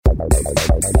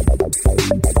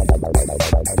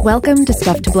Welcome to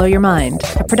Stuff to Blow Your Mind,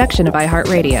 a production of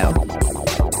iHeartRadio.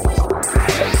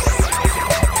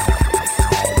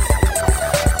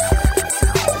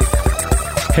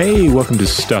 Hey, welcome to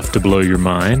Stuff to Blow Your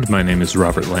Mind. My name is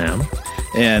Robert Lamb.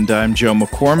 And I'm Joe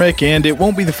McCormick, and it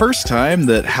won't be the first time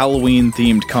that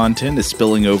Halloween-themed content is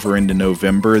spilling over into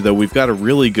November, though we've got a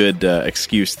really good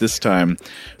excuse this time,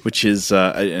 which is,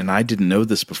 and I didn't know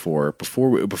this before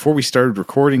we started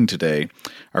recording today,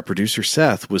 our producer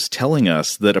Seth was telling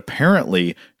us that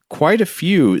apparently quite a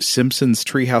few Simpsons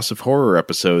Treehouse of Horror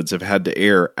episodes have had to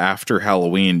air after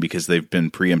Halloween because they've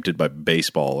been preempted by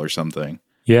baseball or something.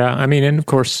 Yeah, I mean, and of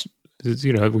course,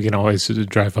 you know, we can always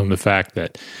drive home the fact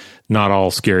that not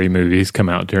all scary movies come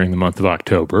out during the month of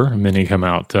October. Many come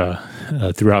out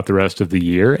throughout the rest of the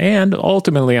year, and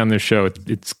ultimately on this show,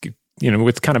 it's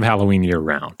kind of Halloween year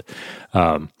round.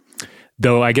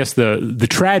 Though I guess the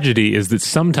tragedy is that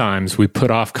sometimes we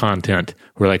put off content.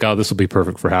 We're like, oh, this will be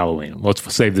perfect for Halloween.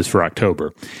 Let's save this for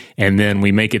October, and then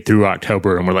we make it through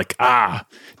October, and we're like,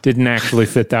 didn't actually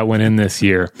fit that one in this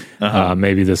year.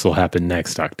 Maybe this will happen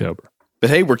next October. But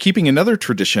hey, we're keeping another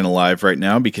tradition alive right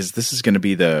now because this is going to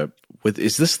be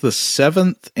is this the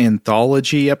 7th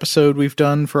anthology episode we've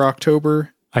done for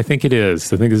October? I think it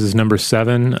is. I think this is number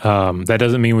 7. That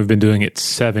doesn't mean we've been doing it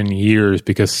 7 years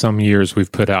because some years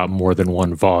we've put out more than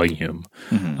one volume.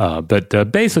 Mm-hmm.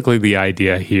 But basically the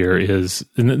idea here is,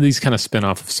 and these kind of spin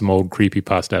off of some old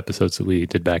creepypasta episodes that we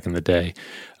did back in the day,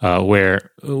 where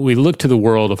we look to the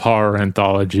world of horror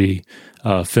anthology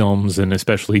films and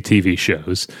especially TV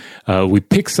shows. We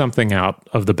pick something out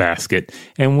of the basket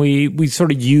and we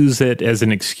sort of use it as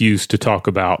an excuse to talk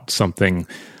about something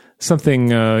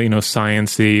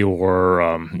sciencey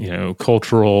or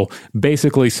cultural,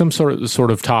 basically some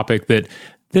sort of topic that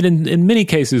in many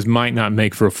cases might not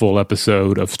make for a full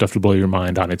episode of Stuff to Blow Your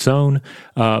Mind on its own,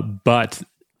 but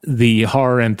the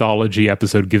horror anthology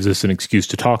episode gives us an excuse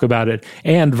to talk about it,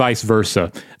 and vice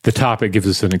versa. The topic gives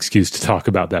us an excuse to talk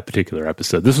about that particular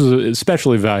episode. This was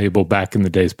especially valuable back in the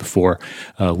days before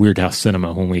Weird House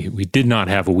Cinema, when we did not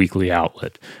have a weekly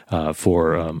outlet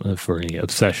for any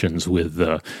obsessions with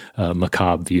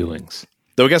macabre viewings.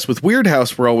 Though I guess with Weird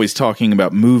House, we're always talking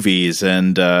about movies,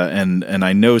 and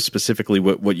I know specifically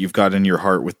what you've got in your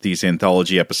heart with these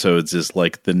anthology episodes is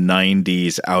like the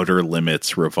 90s Outer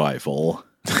Limits revival.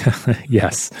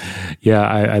 Yes. Yeah,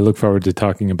 I look forward to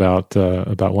talking about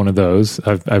one of those.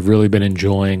 I've really been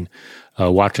enjoying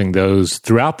watching those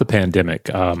throughout the pandemic.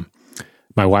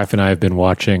 My wife and I have been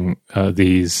watching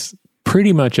these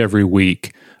pretty much every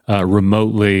week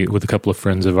remotely with a couple of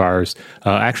friends of ours.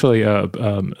 Actually,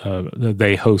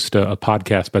 they host a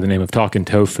podcast by the name of Talkin'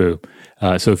 Tofu.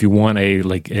 So if you want a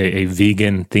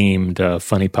vegan themed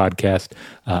funny podcast,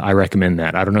 I recommend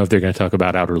that. I don't know if they're going to talk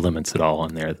about Outer Limits at all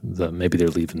on there. Maybe they're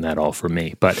leaving that all for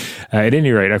me. But at any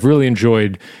rate, I've really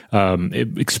enjoyed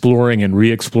exploring and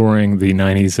re-exploring the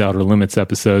 90s Outer Limits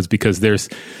episodes because there's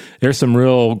some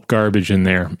real garbage in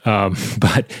there.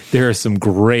 But there are some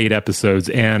great episodes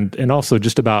and also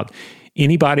just about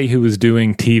anybody who was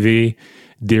doing TV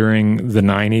during the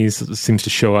 90s seems to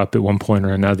show up at one point or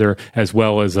another, as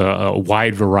well as a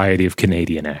wide variety of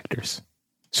Canadian actors.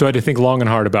 So I had to think long and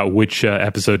hard about which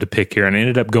episode to pick here, and I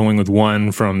ended up going with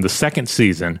one from the second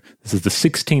season. This is the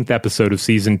 16th episode of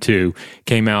season 2,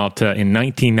 came out in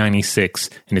 1996,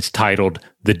 and it's titled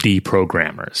The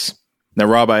Deprogrammers. Now,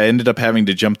 Rob, I ended up having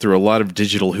to jump through a lot of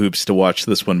digital hoops to watch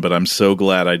this one, but I'm so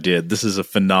glad I did. This is a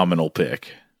phenomenal pick.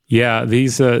 Yeah,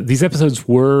 these episodes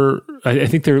were, I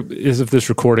think they're, as of this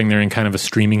recording, they're in kind of a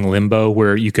streaming limbo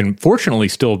where you can fortunately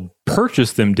still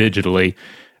purchase them digitally,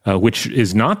 which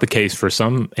is not the case for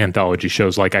some anthology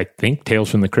shows. Like I think Tales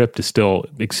from the Crypt is still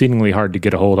exceedingly hard to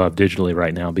get a hold of digitally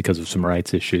right now because of some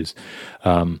rights issues.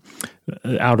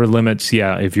 Outer Limits,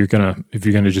 yeah, if you're gonna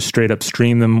just straight up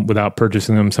stream them without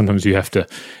purchasing them, sometimes you have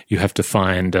to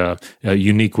find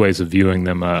unique ways of viewing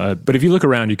them. But if you look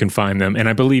around, you can find them, and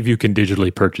I believe you can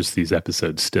digitally purchase these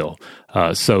episodes still.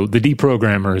 So The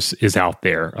Deprogrammers is out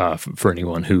there for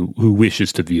anyone who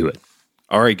wishes to view it.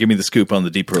 All right, give me the scoop on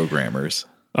The Deprogrammers.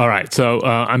 All right, so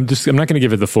I'm not going to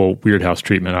give it the full Weird House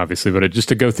treatment, obviously, but just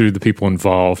to go through the people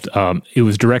involved, it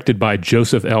was directed by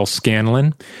Joseph L.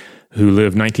 Scanlon, who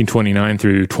lived 1929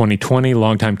 through 2020,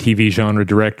 longtime TV genre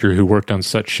director who worked on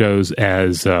such shows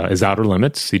as Outer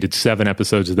Limits. He did 7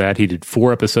 episodes of that. He did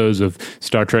 4 episodes of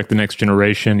Star Trek The Next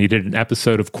Generation. He did an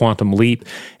episode of Quantum Leap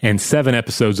and 7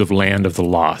 episodes of Land of the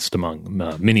Lost,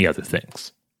 among many other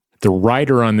things. The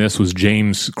writer on this was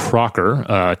James Crocker,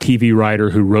 a TV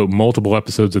writer who wrote multiple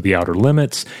episodes of The Outer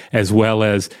Limits, as well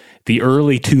as the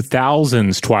early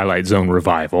 2000s Twilight Zone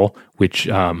revival, which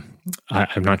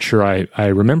I'm not sure I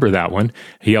remember that one.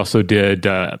 He also did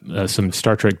some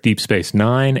Star Trek Deep Space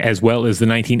Nine, as well as the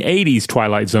 1980s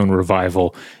Twilight Zone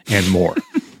revival and more.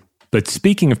 But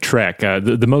speaking of Trek,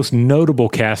 the most notable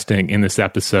casting in this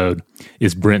episode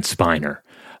is Brent Spiner.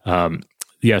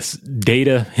 Yes,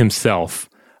 Data himself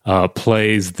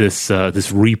plays this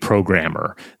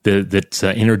reprogrammer that's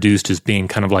introduced as being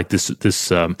kind of like this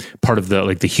part of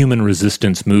the human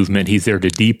resistance movement. He's there to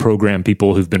deprogram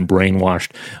people who've been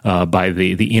brainwashed by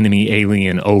the enemy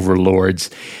alien overlords.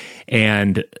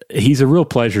 And he's a real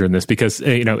pleasure in this because,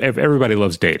 everybody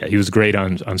loves Data. He was great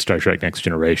on Star Trek Next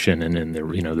Generation and in the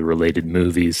related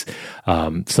movies.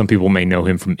 Some people may know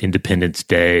him from Independence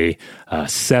Day,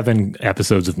 7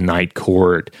 episodes of Night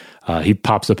Court. He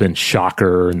pops up in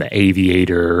Shocker and The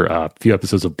Aviator, a few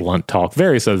episodes of Blunt Talk,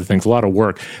 various other things, a lot of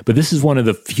work. But this is one of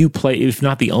the few if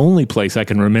not the only place I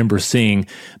can remember seeing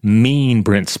mean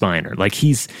Brent Spiner. Like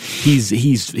he's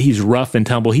rough and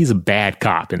tumble. He's a bad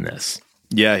cop in this.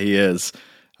 Yeah, he is.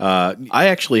 I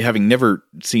actually, having never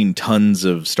seen tons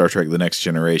of Star Trek The Next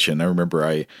Generation, I remember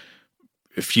a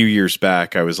few years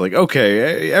back, I was like,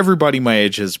 okay, everybody my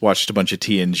age has watched a bunch of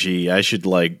TNG. I should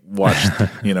watch,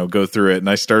 go through it. And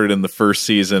I started in the first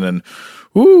season and,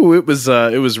 it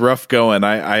was rough going.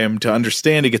 I am to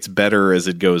understand it gets better as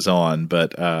it goes on,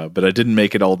 but I didn't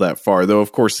make it all that far, though.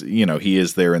 Of course, he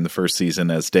is there in the first season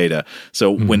as Data.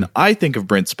 So when I think of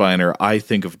Brent Spiner, I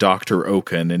think of Dr.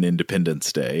 Oaken in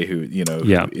Independence Day, who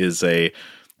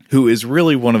is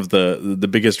really one of the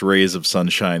biggest rays of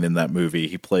sunshine in that movie.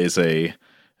 He plays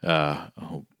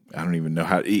I don't even know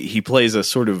how he plays a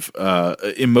sort of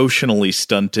emotionally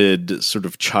stunted, sort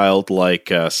of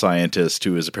childlike scientist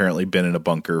who has apparently been in a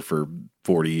bunker for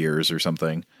 40 years or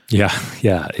something. Yeah.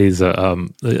 He's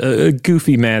a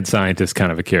goofy mad scientist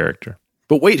kind of a character.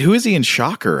 But wait, who is he in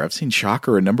Shocker? I've seen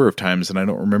Shocker a number of times and I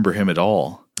don't remember him at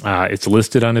all. It's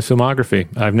listed on his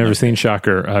filmography. I've never seen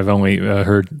Shocker. I've only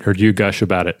heard you gush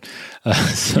about it.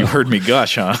 You heard me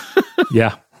gush, huh?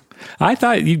 Yeah. I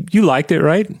thought you liked it,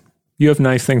 right? You have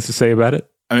nice things to say about it.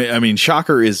 I mean,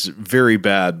 Shocker is very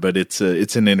bad, but it's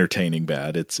an entertaining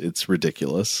bad. It's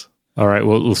ridiculous. All right.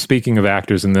 Well, speaking of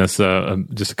actors in this,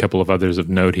 just a couple of others of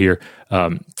note here.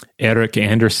 Eric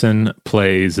Anderson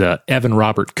plays Evan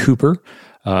Robert Cooper.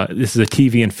 This is a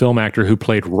TV and film actor who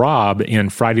played Rob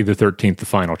in Friday the 13th, the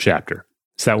final chapter.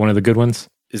 Is that one of the good ones?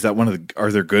 Is that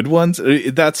are there good ones?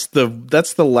 That's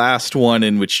the last one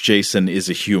in which Jason is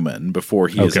a human before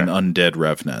he is an undead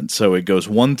revenant. So it goes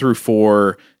 1 through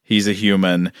 4, he's a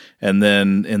human. And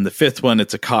then in the 5th one,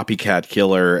 it's a copycat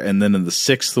killer. And then in the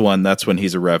 6th one, that's when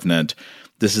he's a revenant.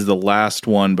 This is the last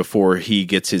one before he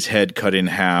gets his head cut in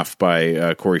half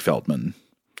by Corey Feldman.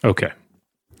 Okay.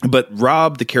 But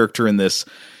Rob, the character in this,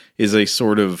 is a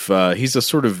sort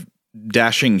of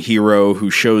dashing hero who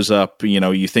shows up.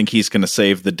 You think he's going to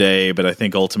save the day, but I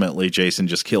think ultimately Jason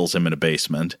just kills him in a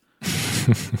basement.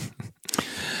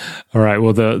 All right.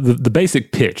 Well, the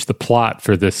basic pitch, the plot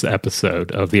for this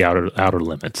episode of the Outer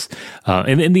Limits,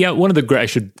 one of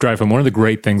the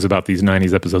great things about these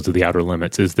 90s episodes of the Outer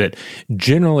Limits is that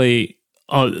generally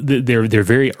they're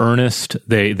very earnest.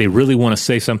 They really want to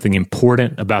say something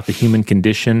important about the human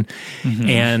condition,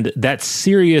 and that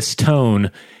serious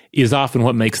tone is often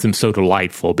what makes them so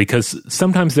delightful, because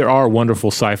sometimes there are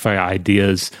wonderful sci-fi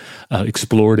ideas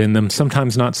explored in them,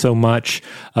 sometimes not so much.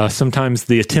 Sometimes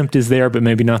the attempt is there, but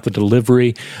maybe not the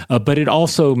delivery. But it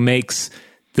also makes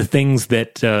the things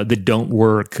that don't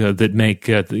work, that make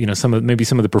some of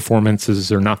the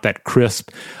performances are not that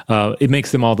crisp. It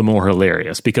makes them all the more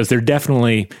hilarious because they're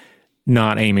definitely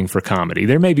not aiming for comedy.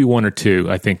 There may be one or two,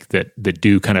 I think, that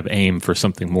do kind of aim for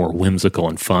something more whimsical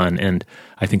and fun, and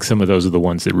I think some of those are the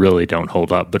ones that really don't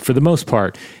hold up. But for the most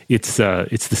part, it's the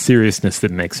seriousness that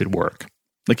makes it work.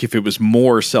 Like if it was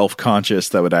more self-conscious,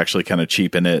 that would actually kind of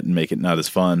cheapen it and make it not as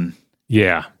fun.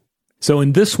 Yeah. So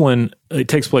in this one, it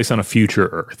takes place on a future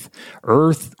Earth.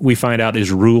 Earth, we find out,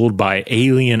 is ruled by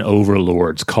alien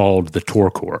overlords called the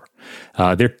Torkor.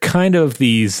 They're kind of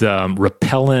these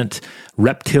repellent,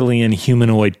 reptilian,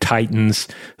 humanoid titans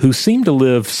who seem to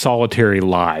live solitary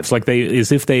lives,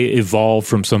 as if they evolved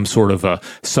from some sort of a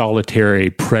solitary,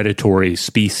 predatory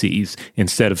species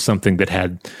instead of something that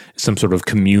had some sort of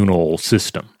communal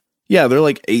system. Yeah, they're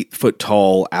like 8-foot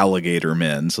tall alligator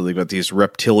men. So they've got these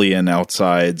reptilian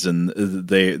outsides, and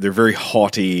they're very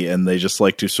haughty, and they just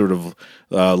like to sort of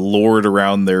lord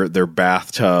around their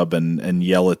bathtub and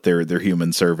yell at their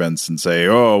human servants and say,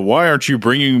 "Oh, why aren't you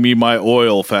bringing me my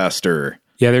oil faster?"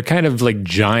 Yeah, they're kind of like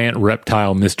giant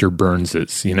reptile Mr.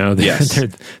 Burnses, Yes.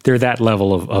 They're that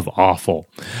level of awful.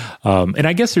 And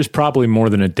I guess there's probably more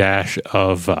than a dash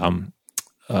of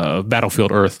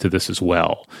Battlefield Earth to this as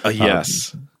well.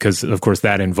 Yes. Because, of course,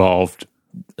 that involved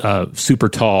super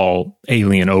tall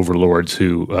alien overlords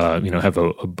who, have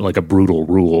a brutal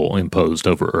rule imposed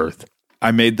over Earth.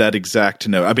 I made that exact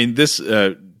note. I mean, this,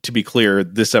 to be clear,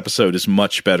 this episode is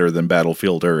much better than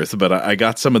Battlefield Earth, but I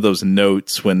got some of those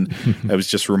notes when I was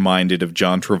just reminded of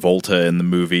John Travolta in the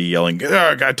movie yelling,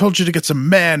 I told you to get some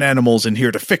man animals in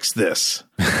here to fix this.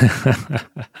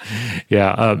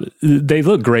 Yeah, they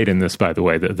look great in this, by the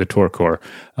way, the Torkor.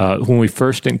 When we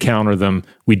first encounter them,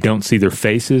 we don't see their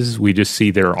faces, we just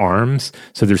see their arms,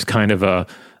 so there's kind of a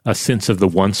sense of the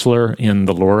Onceler in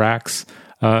the Lorax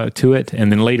to it,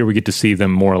 and then later we get to see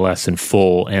them more or less in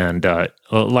full, and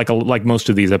like most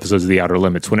of these episodes of The Outer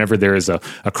Limits, whenever there is a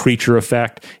creature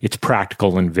effect, it's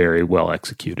practical and very well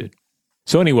executed.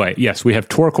 So anyway, yes, we have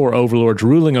Torkor overlords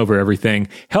ruling over everything.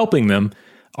 Helping them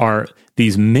are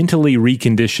these mentally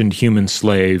reconditioned human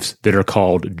slaves that are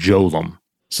called Jolum.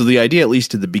 So the idea, at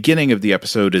least at the beginning of the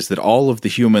episode, is that all of the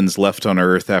humans left on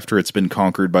Earth after it's been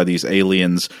conquered by these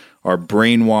aliens are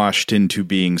brainwashed into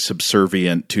being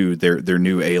subservient to their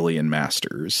new alien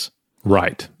masters.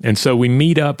 Right. And so we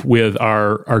meet up with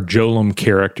our Jolum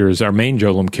characters, our main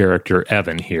Jolum character,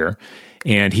 Evan, here,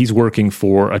 and he's working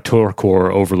for a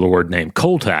Torkor overlord named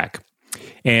Koltak.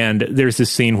 And there's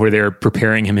this scene where they're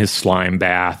preparing him his slime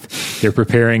bath. They're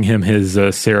preparing him his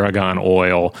Saragon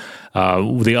oil.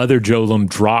 The other Jolum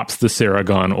drops the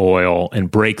Saragon oil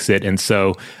and breaks it, and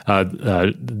so so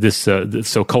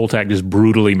Koltak just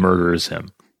brutally murders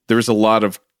him. There's a lot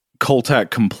of Koltak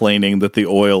complaining that the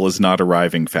oil is not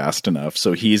arriving fast enough,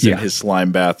 so he's in his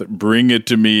slime bath. Bring it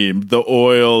to me, the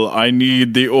oil. I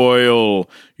need the oil.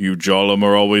 You Jolum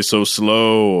are always so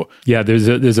slow. Yeah,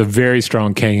 there's a very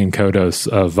strong Kang and Kodos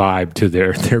vibe to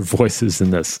their voices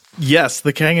in this. Yes,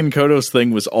 the Kang and Kodos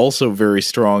thing was also very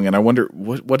strong, and I wonder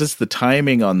what is the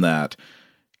timing on that.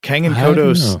 Kang and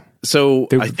Kodos. So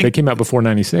I think they came out before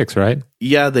 96, right?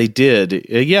 Yeah, they did.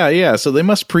 Yeah. So they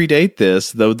must predate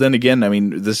this, though. Then again, I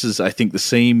mean, this is, I think, the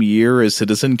same year as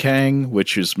Citizen Kang,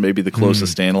 which is maybe the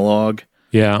closest analog.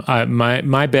 Yeah,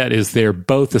 my bet is they're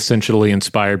both essentially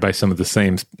inspired by some of the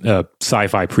same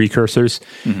sci-fi precursors,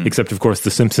 except, of course, The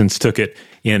Simpsons took it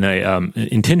in a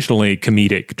intentionally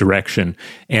comedic direction,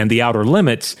 and The Outer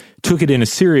Limits took it in a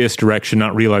serious direction,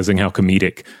 not realizing how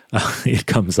comedic it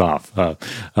comes off.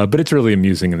 But it's really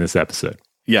amusing in this episode.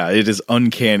 Yeah, it is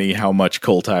uncanny how much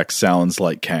Koltak sounds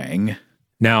like Kang.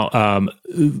 Now,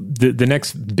 the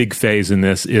next big phase in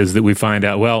this is that we find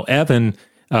out, well, Evan...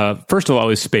 first of all,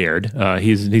 is spared.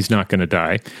 He's not going to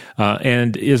die.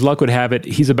 And as luck would have it,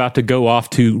 he's about to go off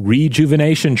to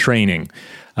rejuvenation training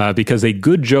because a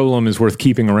good Jolum is worth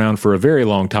keeping around for a very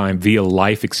long time via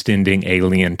life-extending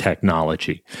alien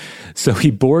technology. So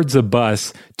he boards a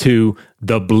bus to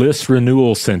the Bliss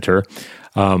Renewal Center,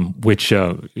 which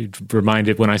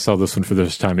reminded, when I saw this one for the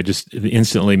first time, it just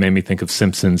instantly made me think of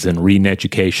Simpsons and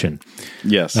Re-Education.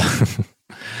 Yes.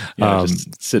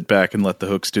 Just sit back and let the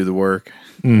hooks do the work.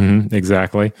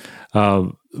 Exactly.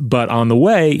 But on the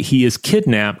way, he is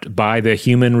kidnapped by the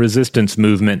human resistance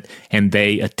movement, and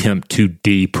they attempt to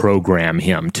deprogram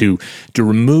him, to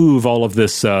remove all of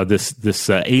this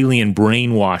alien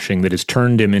brainwashing that has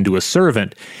turned him into a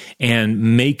servant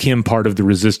and make him part of the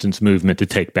resistance movement to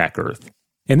take back Earth.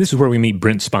 And this is where we meet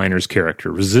Brent Spiner's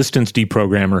character, resistance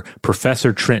deprogrammer,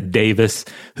 Professor Trent Davis,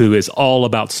 who is all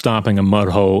about stopping a mud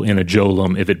hole in a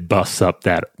Jolum if it busts up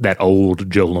that old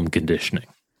Jolum conditioning.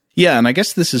 Yeah, and I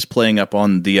guess this is playing up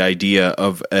on the idea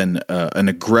of an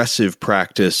aggressive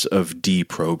practice of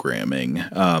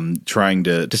deprogramming, trying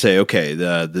to say, okay,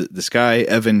 this guy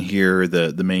Evan here,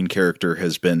 the main character,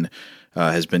 has been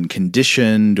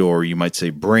conditioned, or you might say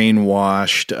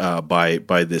brainwashed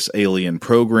by this alien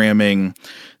programming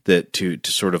that to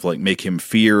sort of like make him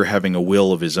fear having a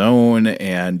will of his own,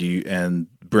 and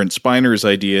Brent Spiner's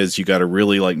idea is you got to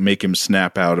really like make him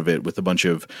snap out of it with a bunch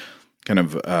of kind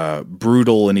of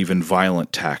brutal and even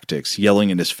violent tactics, yelling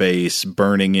in his face,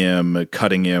 burning him,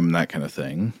 cutting him, that kind of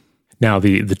thing. Now,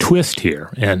 the twist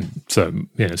here, and so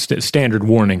standard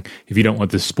warning, if you don't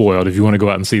want this spoiled, if you want to go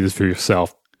out and see this for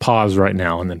yourself, pause right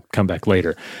now and then come back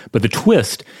later. But the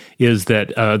twist is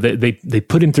that they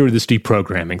put him through this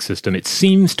deprogramming system. It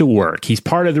seems to work. He's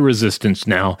part of the resistance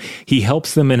now. He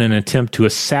helps them in an attempt to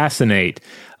assassinate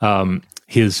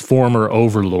his former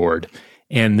overlord.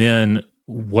 And then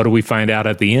what do we find out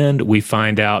at the end? We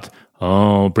find out,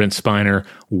 Brent Spiner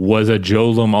was a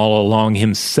Jolum all along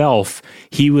himself.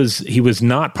 He was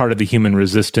not part of the human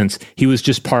resistance. He was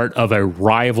just part of a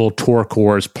rival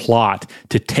Torkor's plot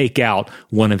to take out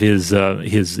one of his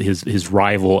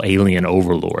rival alien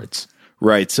overlords.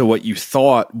 Right. So what you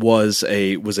thought was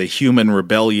a human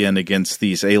rebellion against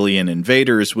these alien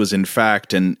invaders was in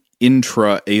fact an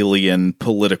intra-alien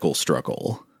political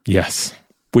struggle. Yes,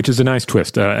 which is a nice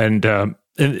twist. And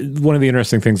one of the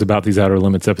interesting things about these Outer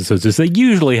Limits episodes is they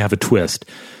usually have a twist.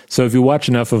 So if you watch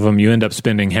enough of them, you end up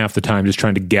spending half the time just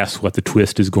trying to guess what the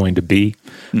twist is going to be.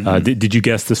 Mm-hmm. Did you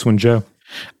guess this one, Joe?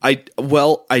 I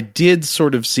did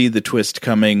sort of see the twist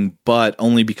coming, but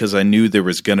only because I knew there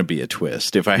was going to be a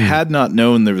twist. If I had not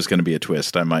known there was going to be a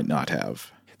twist, I might not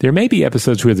have. There may be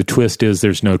episodes where the twist is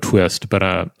there's no twist, but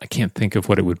I can't think of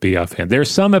what it would be offhand. There are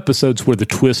some episodes where the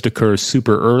twist occurs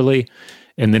super early,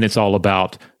 and then it's all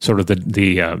about sort of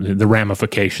the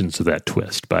ramifications of that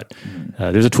twist. But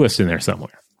there's a twist in there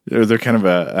somewhere. They're kind of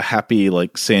a happy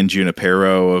like San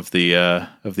Junipero of the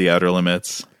Outer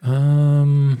Limits.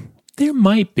 There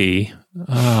might be.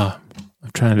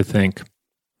 I'm trying to think.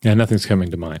 Yeah, nothing's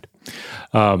coming to mind.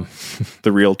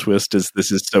 The real twist is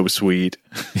this is so sweet.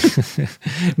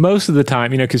 Most of the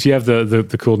time, because you have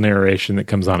the cool narration that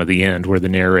comes on at the end where the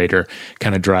narrator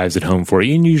kind of drives it home for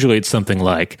you. And usually it's something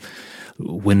like,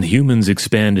 when humans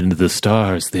expand into the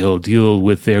stars, they'll deal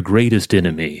with their greatest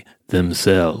enemy,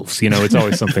 themselves. It's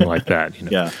always something like that.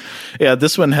 Yeah.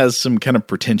 This one has some kind of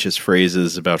pretentious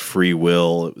phrases about free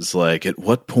will. It was like, at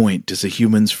what point does a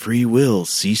human's free will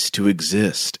cease to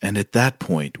exist? And at that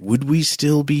point, would we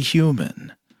still be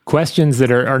human? Questions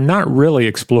that are not really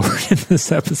explored in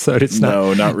this episode. It's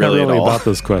not really at all about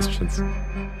those questions.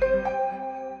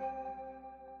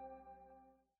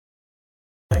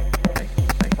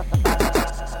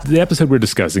 The episode we're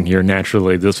discussing here,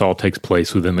 naturally, this all takes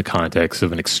place within the context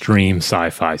of an extreme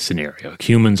sci-fi scenario.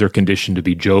 Humans are conditioned to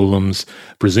be Jolums,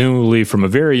 presumably from a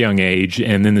very young age,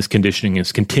 and then this conditioning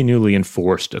is continually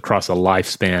enforced across a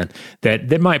lifespan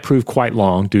that might prove quite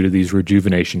long due to these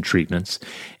rejuvenation treatments.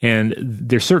 And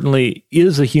there certainly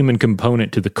is a human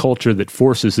component to the culture that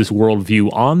forces this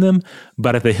worldview on them,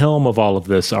 but at the helm of all of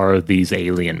this are these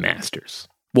alien masters.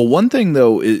 Well, one thing,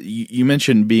 though, you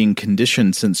mentioned being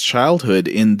conditioned since childhood.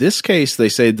 In this case, they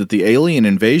say that the alien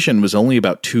invasion was only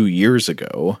about 2 years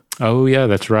ago. Oh, yeah,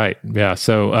 that's right. Yeah,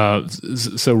 so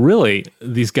really,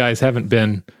 these guys haven't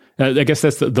been... I guess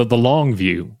that's the long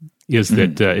view is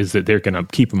that they're going to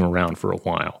keep them around for a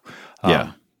while.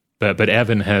 Yeah. But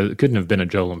Evan couldn't have been a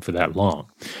Jolum for that long.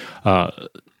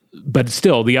 But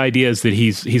still, the idea is that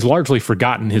he's largely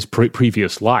forgotten his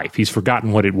previous life. He's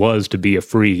forgotten what it was to be a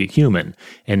free human,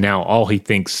 and now all he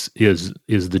thinks is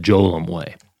the Jolum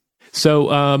way. So,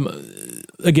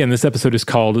 again, this episode is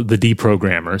called The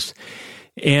Deprogrammers,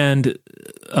 and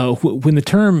when the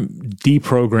term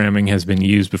deprogramming has been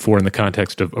used before in the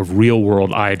context of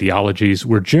real-world ideologies,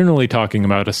 we're generally talking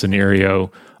about a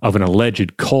scenario of an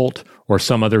alleged cult or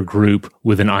some other group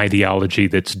with an ideology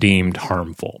that's deemed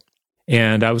harmful.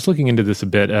 And I was looking into this a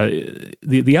bit.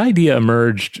 The idea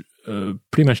emerged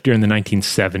pretty much during the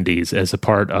 1970s as a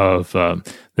part of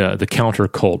the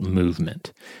counter-cult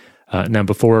movement. Now,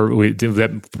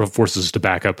 that forces us to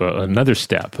back up another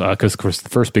step, because, of course, the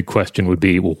first big question would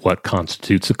be, well, what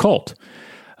constitutes a cult?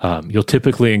 You'll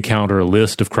typically encounter a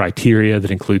list of criteria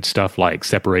that includes stuff like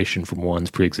separation from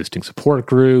one's pre-existing support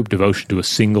group, devotion to a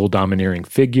single domineering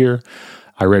figure.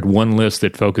 I read one list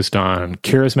that focused on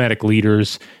charismatic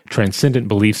leaders, transcendent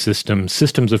belief systems,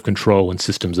 systems of control, and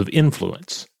systems of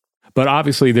influence. But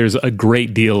obviously, there's a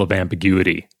great deal of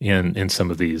ambiguity in some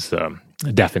of these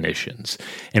definitions.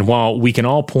 And while we can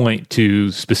all point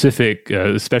to specific,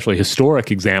 especially historic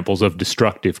examples of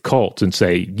destructive cults and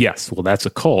say, yes, well, that's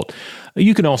a cult,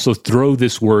 you can also throw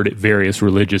this word at various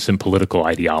religious and political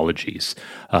ideologies.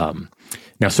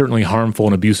 Now, certainly harmful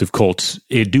and abusive cults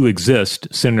do exist,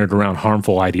 centered around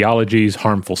harmful ideologies,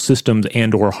 harmful systems,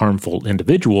 and or harmful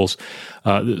individuals.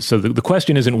 So the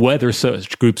question isn't whether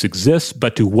such groups exist,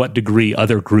 but to what degree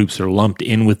other groups are lumped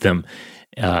in with them,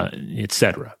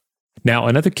 etc. Now,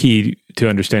 another key to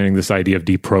understanding this idea of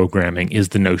deprogramming is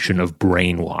the notion of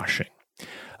brainwashing.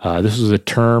 This was a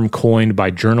term coined by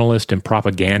journalist and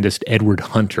propagandist Edward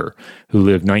Hunter, who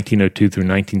lived 1902 through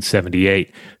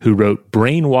 1978, who wrote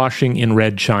Brainwashing in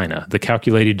Red China, The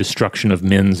Calculated Destruction of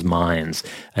Men's Minds,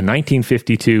 a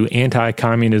 1952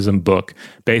 anti-communism book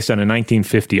based on a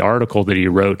 1950 article that he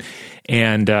wrote.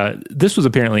 And this was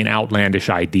apparently an outlandish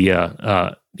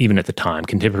idea even at the time.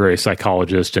 Contemporary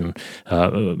psychologists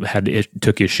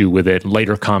took issue with it.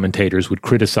 Later commentators would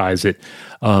criticize it,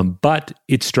 but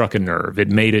it struck a nerve. It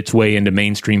made its way into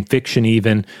mainstream fiction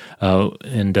even,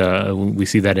 and we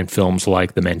see that in films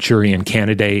like The Manchurian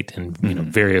Candidate and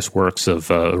various works of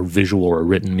visual or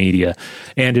written media,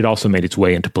 and it also made its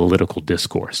way into political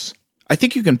discourse. I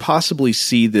think you can possibly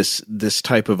see this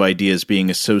type of idea as being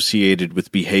associated with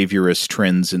behaviorist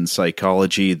trends in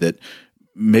psychology that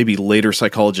maybe later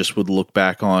psychologists would look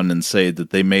back on and say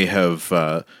that they may have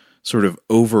sort of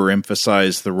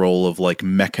overemphasized the role of like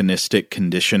mechanistic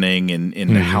conditioning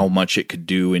in how much it could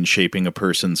do in shaping a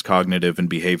person's cognitive and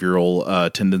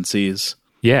behavioral tendencies.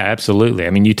 Yeah, absolutely. I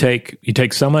mean, you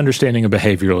take some understanding of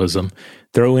behavioralism,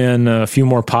 throw in a few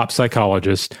more pop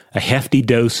psychologists, a hefty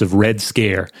dose of Red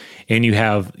Scare, and you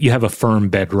have a firm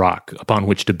bedrock upon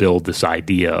which to build this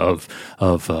idea of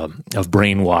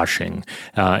brainwashing,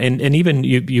 and even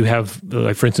you have,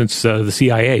 like, for instance, the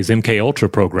CIA's MK Ultra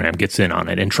program gets in on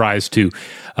it and tries to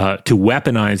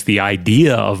weaponize the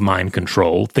idea of mind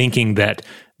control, thinking that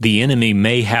the enemy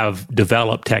may have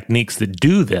developed techniques that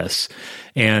do this.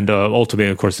 And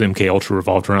ultimately, of course, MK Ultra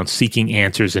revolved around seeking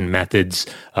answers and methods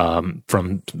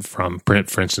from,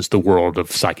 for instance, the world of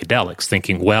psychedelics,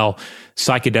 thinking, well,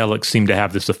 psychedelics seem to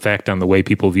have this effect on the way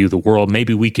people view the world.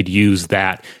 Maybe we could use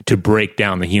that to break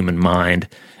down the human mind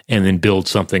and then build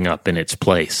something up in its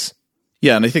place.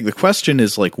 Yeah, and I think the question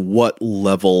is, like, what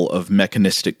level of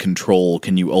mechanistic control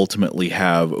can you ultimately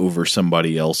have over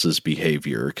somebody else's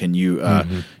behavior? Can you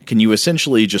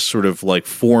essentially just sort of like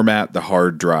format the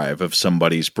hard drive of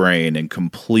somebody's brain and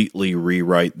completely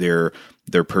rewrite their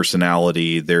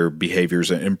personality, their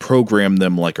behaviors, and program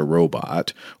them like a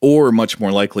robot? Or much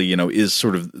more likely, is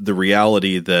sort of the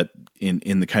reality that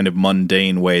in the kind of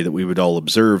mundane way that we would all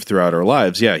observe throughout our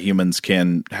lives, yeah, humans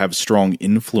can have strong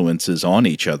influences on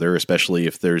each other, especially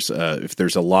if there's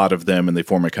a lot of them and they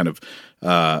form a kind of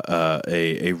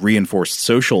a reinforced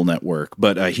social network.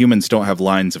 But humans don't have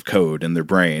lines of code in their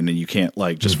brain, and you can't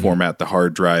like just format the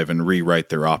hard drive and rewrite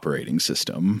their operating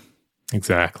system.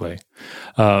 Exactly.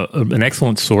 An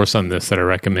excellent source on this that I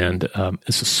recommend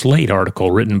is a Slate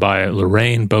article written by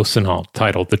Lorraine Beausenant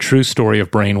titled "The True Story of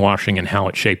Brainwashing and How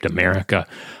It Shaped America."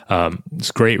 It's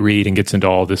a great read and gets into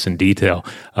all this in detail.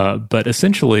 But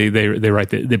essentially, they write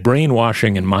that the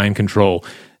brainwashing and mind control,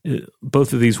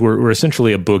 both of these were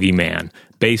essentially a boogeyman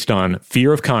based on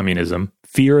fear of communism,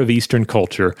 fear of Eastern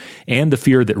culture, and the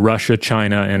fear that Russia,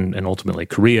 China, and ultimately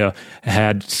Korea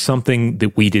had something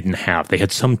that we didn't have. They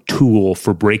had some tool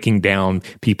for breaking down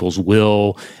people's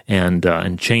will and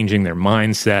changing their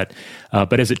mindset.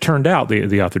 But as it turned out,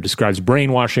 the author describes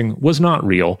brainwashing was not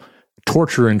real.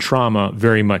 Torture and trauma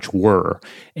very much were.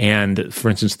 And for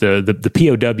instance, the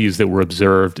POWs that were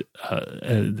observed,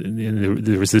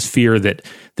 there was this fear that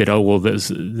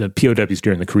the POWs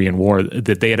during the Korean War,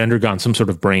 that they had undergone some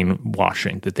sort of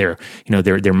brainwashing, that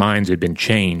their minds had been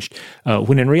changed,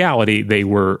 when in reality they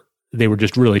were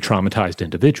just really traumatized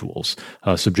individuals,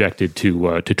 subjected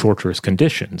to torturous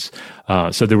conditions.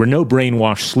 So there were no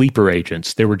brainwashed sleeper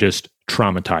agents. They were just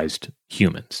traumatized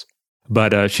humans.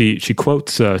 But she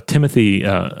quotes Timothy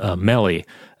Melly,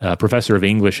 professor of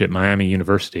English at Miami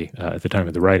University at the time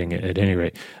of the writing, at any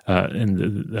rate.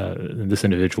 And this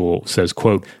individual says,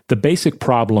 quote, "The basic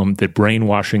problem that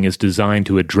brainwashing is designed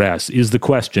to address is the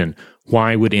question,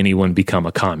 why would anyone become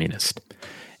a communist?"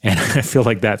 And I feel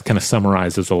like that kind of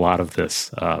summarizes a lot of this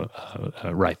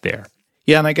right there.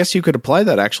 Yeah, and I guess you could apply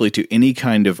that actually to any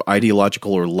kind of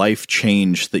ideological or life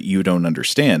change that you don't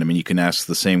understand. I mean, you can ask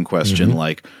the same question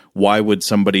like, why would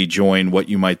somebody join what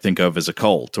you might think of as a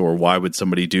cult? Or why would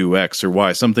somebody do X or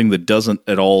Y? Something that doesn't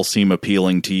at all seem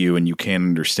appealing to you and you can't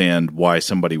understand why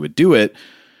somebody would do it.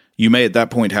 You may at that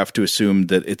point have to assume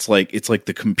that it's like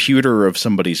the computer of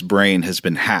somebody's brain has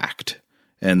been hacked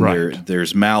and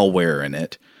there's malware in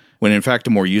it. When in fact a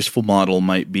more useful model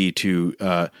might be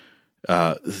to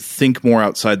think more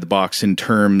outside the box in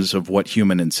terms of what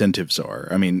human incentives are.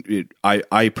 I mean,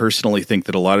 I personally think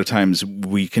that a lot of times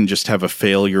we can just have a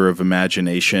failure of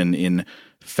imagination in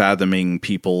fathoming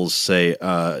people's, say,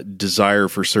 desire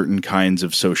for certain kinds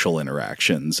of social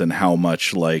interactions and how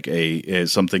much like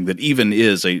something that even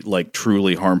is a like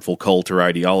truly harmful cult or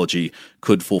ideology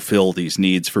could fulfill these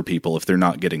needs for people if they're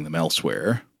not getting them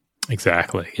elsewhere.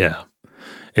 Exactly. Yeah.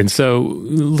 And so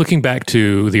looking back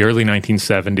to the early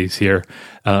 1970s here,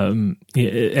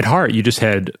 at heart, you just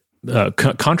had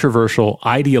controversial,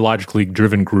 ideologically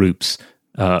driven groups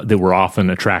that were often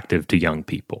attractive to young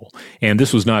people. And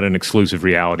this was not an exclusive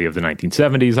reality of the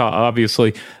 1970s,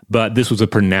 obviously, but this was a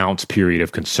pronounced period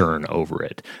of concern over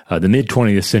it. The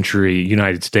mid-20th century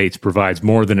United States provides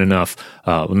more than enough,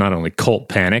 not only cult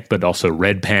panic, but also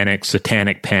red panic,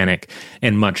 satanic panic,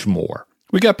 and much more.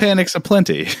 We got panics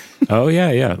aplenty. Oh,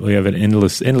 yeah. We have an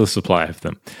endless supply of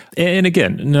them. And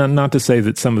again, not to say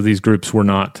that some of these groups were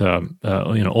not,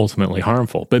 ultimately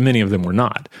harmful, but many of them were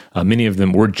not. Many of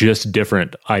them were just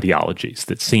different ideologies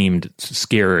that seemed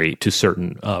scary to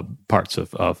certain parts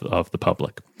of the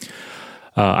public.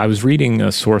 I was reading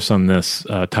a source on this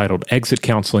titled "Exit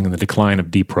Counseling and the Decline of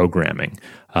Deprogramming."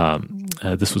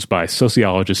 This was by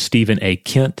sociologist Stephen A.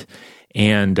 Kent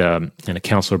and a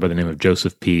counselor by the name of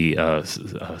Joseph P.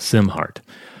 Simhart.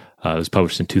 It was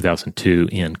published in 2002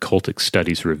 in Cultic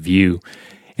Studies Review.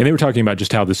 And they were talking about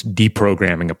just how this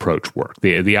deprogramming approach worked.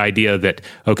 The idea that,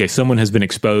 okay, someone has been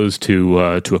exposed to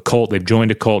a cult, they've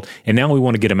joined a cult, and now we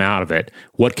want to get them out of it.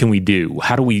 What can we do?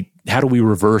 How do we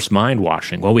reverse mind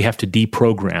washing? Well, we have to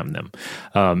deprogram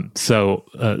them. So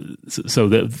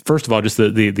first of all, just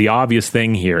the obvious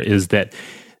thing here is that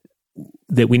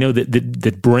we know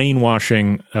that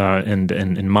brainwashing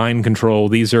and mind control,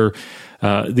 these are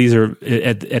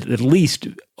at least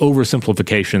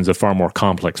oversimplifications of far more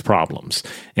complex problems.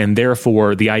 And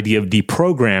therefore, the idea of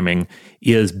deprogramming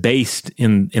is based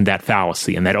in that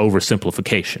fallacy and that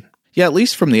oversimplification. Yeah, at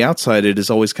least from the outside, it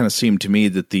has always kind of seemed to me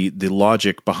that the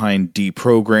logic behind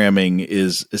deprogramming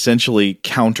is essentially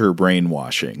counter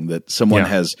brainwashing, that someone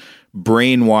has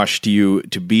brainwashed you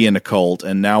to be in a cult,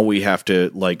 and now we have to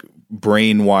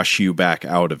brainwash you back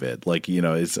out of it.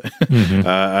 It's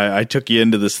I took you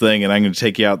into this thing and I'm going to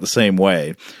take you out the same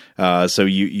way. So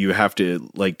you have to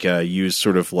use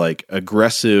sort of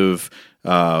aggressive,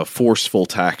 forceful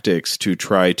tactics to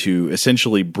try to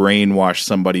essentially brainwash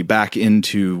somebody back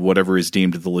into whatever is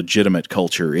deemed the legitimate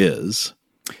culture is.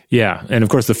 Yeah. And of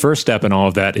course, the first step in all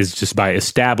of that is just by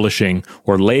establishing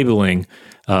or labeling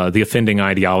the offending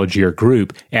ideology or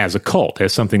group as a cult,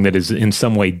 as something that is in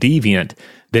some way deviant,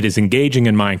 that is engaging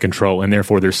in mind control, and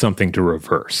therefore there's something to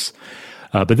reverse.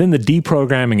 But then the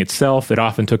deprogramming itself, it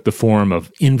often took the form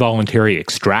of involuntary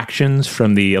extractions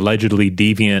from the allegedly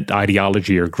deviant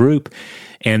ideology or group,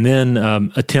 and then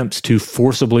attempts to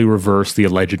forcibly reverse the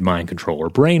alleged mind control or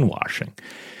brainwashing.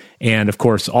 And of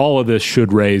course, all of this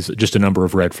should raise just a number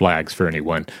of red flags for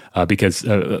anyone, because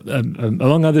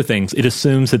among other things, it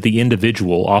assumes that the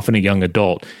individual, often a young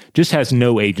adult, just has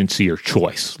no agency or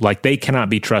choice. Like they cannot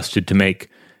be trusted to make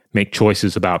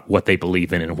choices about what they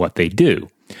believe in and what they do.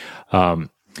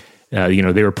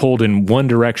 They were pulled in one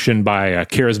direction by a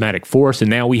charismatic force, and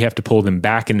now we have to pull them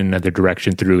back in another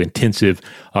direction through intensive,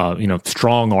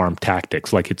 strong arm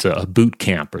tactics, like it's a boot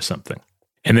camp or something.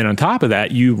 And then on top of that,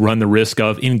 you run the risk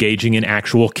of engaging in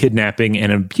actual kidnapping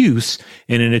and abuse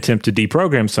in an attempt to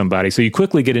deprogram somebody. So you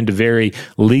quickly get into very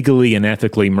legally and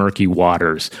ethically murky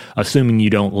waters, assuming you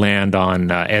don't land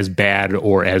on as bad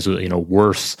or as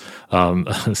worse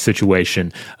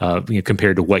situation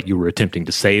compared to what you were attempting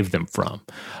to save them from.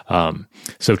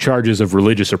 So charges of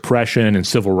religious oppression and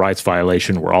civil rights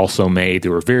violation were also made.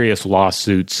 There were various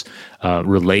lawsuits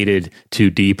related to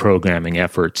deprogramming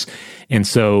efforts. And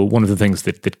so one of the things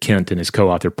that Kent and his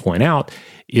co-author point out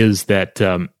is that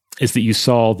you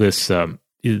saw this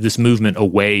movement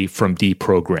away from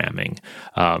deprogramming.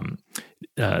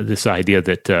 This idea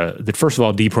that first of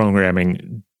all,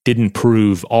 deprogramming didn't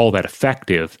prove all that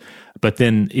effective, but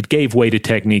then it gave way to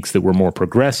techniques that were more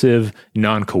progressive,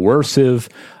 non-coercive,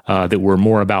 that were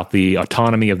more about the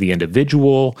autonomy of the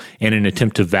individual, and an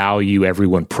attempt to value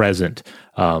everyone present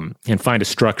and find a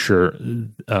structure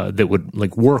that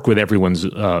would work with everyone's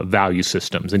value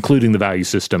systems, including the value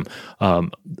system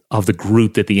of the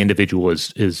group that the individual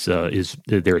is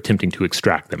they're attempting to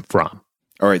extract them from.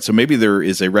 All right, so maybe there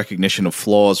is a recognition of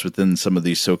flaws within some of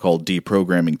these so-called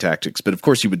deprogramming tactics, but of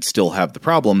course you would still have the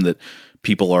problem that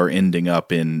people are ending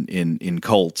up in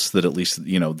cults that at least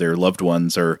their loved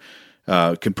ones are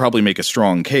could probably make a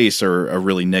strong case or a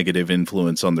really negative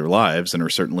influence on their lives and are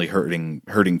certainly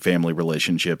hurting family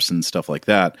relationships and stuff like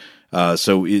that.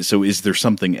 So is there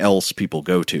something else people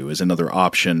go to as another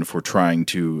option for trying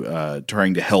to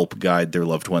help guide their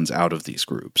loved ones out of these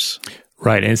groups?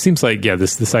 Right, and it seems like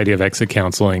this idea of exit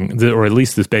counseling, or at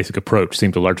least this basic approach,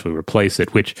 seemed to largely replace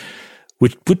it, which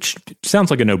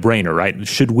sounds like a no-brainer, right?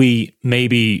 Should we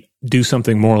maybe do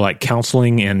something more like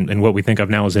counseling and what we think of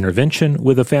now as intervention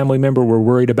with a family member we're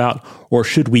worried about, or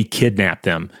should we kidnap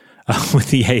them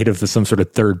with the aid of some sort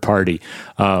of third party?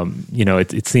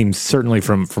 It seems certainly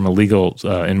from a legal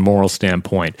and moral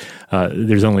standpoint,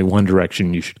 there's only one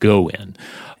direction you should go in.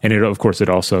 And of course, it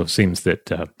also seems that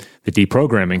the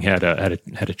deprogramming had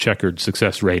a checkered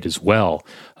success rate as well.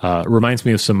 It reminds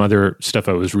me of some other stuff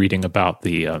I was reading about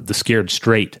the Scared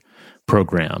Straight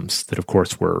programs that, of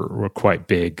course, were quite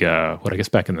big. I guess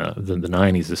back in the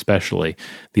 90s, especially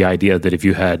the idea that if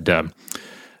you had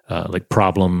like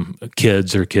problem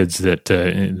kids or kids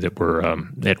that were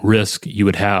at risk, you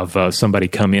would have somebody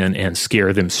come in and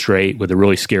scare them straight with a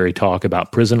really scary talk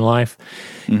about prison life,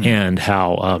 and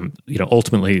how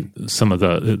ultimately some of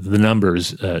the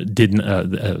numbers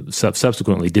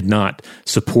subsequently did not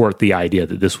support the idea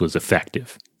that this was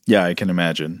effective. Yeah, I can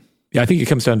imagine. Yeah, I think it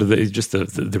comes down to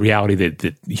the reality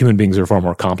that human beings are far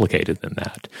more complicated than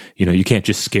that. You can't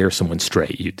just scare someone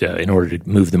straight in order to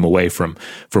move them away from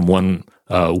one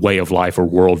way of life or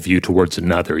worldview towards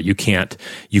another. You can't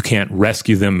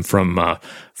rescue them from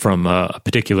a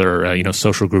particular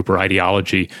social group or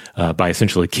ideology by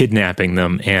essentially kidnapping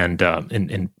them and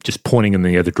just pointing them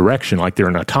in the other direction like they're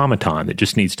an automaton that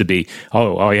just needs to be.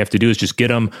 All you have to do is just get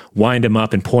them, wind them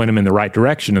up, and point them in the right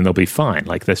direction, and they'll be fine.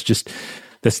 Like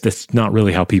that's not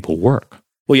really how people work.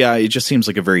 Well, yeah, it just seems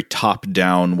like a very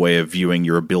top-down way of viewing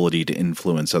your ability to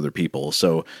influence other people.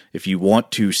 So if you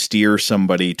want to steer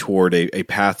somebody toward a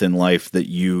path in life that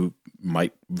you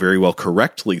might very well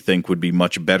correctly think would be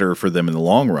much better for them in the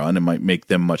long run, and might make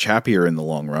them much happier in the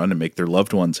long run and make their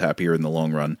loved ones happier in the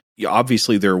long run,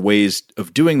 obviously there are ways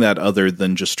of doing that other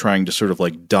than just trying to sort of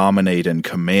like dominate and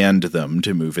command them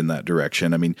to move in that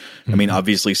direction. I mean,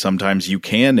 obviously sometimes you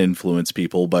can influence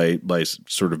people by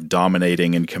sort of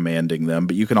dominating and commanding them,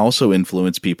 but you can also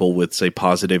influence people with, say,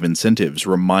 positive incentives,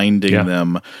 reminding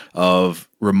them of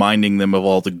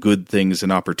all the good things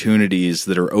and opportunities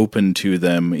that are open to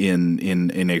them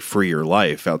in a freer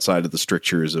life outside of the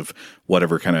strictures of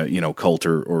whatever kind of, cult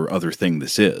or other thing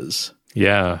this is.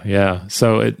 Yeah.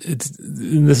 So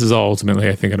this is all ultimately,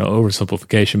 I think, an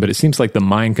oversimplification, but it seems like the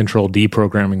mind control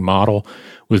deprogramming model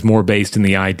was more based in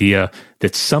the idea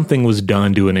that something was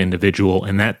done to an individual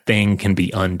and that thing can be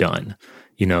undone.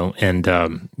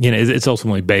 It's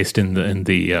ultimately based in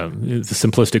the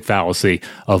simplistic fallacy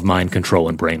of mind control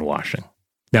and brainwashing.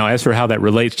 Now, as for how that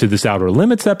relates to this Outer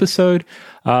Limits episode,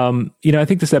 I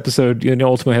think this episode,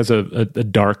 ultimately has a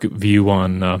dark view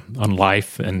on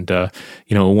life, and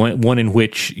one in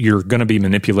which you're going to be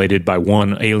manipulated by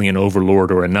one alien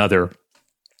overlord or another.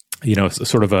 It's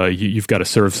sort of you've got to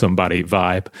serve somebody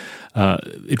vibe.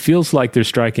 It feels like they're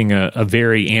striking a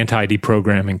very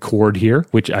anti-deprogramming chord here,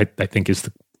 which I think is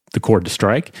the chord to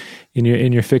strike in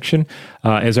your fiction,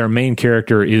 as our main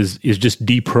character is just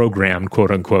deprogrammed,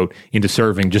 quote unquote, into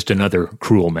serving just another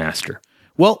cruel master.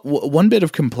 Well, one bit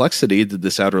of complexity that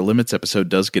this Outer Limits episode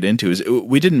does get into is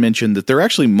we didn't mention that there are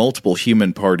actually multiple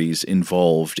human parties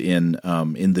involved in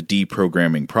the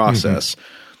deprogramming process. Mm-hmm.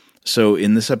 So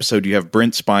in this episode, you have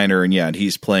Brent Spiner, and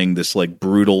he's playing this like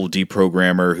brutal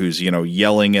deprogrammer who's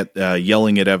yelling at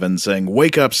Evan, saying,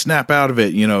 "Wake up, snap out of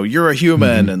it! You're a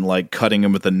human," and like cutting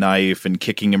him with a knife and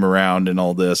kicking him around and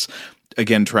all this.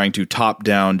 Again, trying to top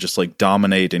down, just like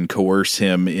dominate and coerce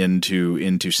him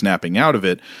into snapping out of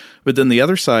it. But then the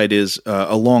other side is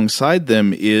alongside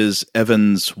them is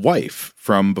Evan's wife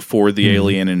from before the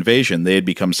alien invasion. They had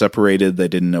become separated. They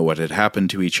didn't know what had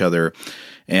happened to each other.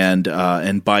 And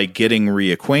by getting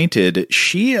reacquainted,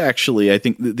 she actually, I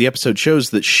think the episode shows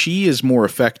that she is more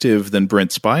effective than Brent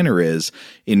Spiner is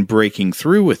in breaking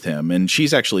through with him. And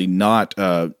she's actually not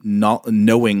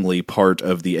knowingly part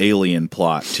of the alien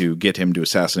plot to get him to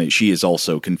assassinate. She is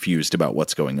also confused about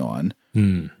what's going on.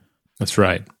 That's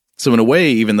right. So in a way,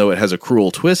 even though it has a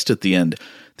cruel twist at the end,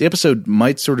 the episode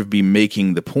might sort of be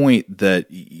making the point that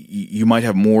you might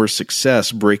have more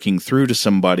success breaking through to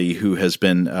somebody who has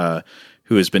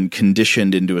been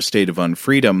conditioned into a state of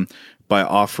unfreedom by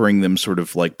offering them sort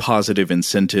of like positive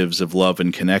incentives of love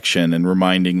and connection and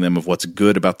reminding them of what's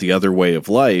good about the other way of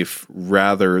life,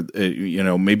 rather,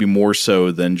 maybe more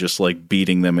so than just like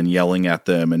beating them and yelling at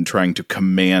them and trying to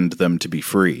command them to be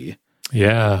free.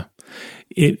 Yeah.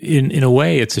 In a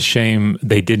way, it's a shame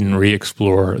they didn't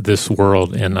re-explore this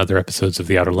world in other episodes of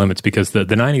The Outer Limits, because the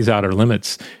 90s Outer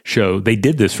Limits show, they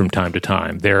did this from time to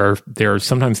time. There are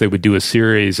sometimes they would do a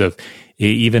series of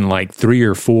even like 3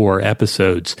 or 4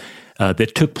 episodes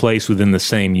that took place within the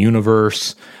same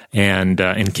universe and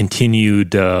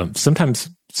continued sometimes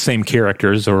same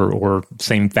characters or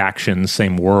same factions,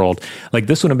 same world. Like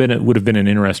this would have been an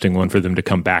interesting one for them to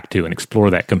come back to and explore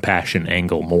that compassion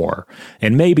angle more,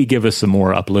 and maybe give us a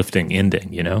more uplifting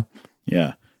ending.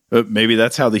 Yeah. Maybe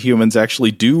that's how the humans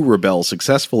actually do rebel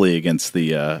successfully against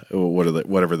the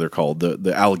whatever they're called,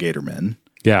 the alligator men.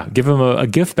 Yeah, give them a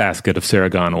gift basket of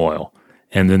Saragon oil,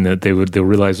 and then they'll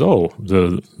realize,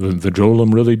 the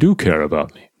Jolum really do care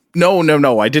about me.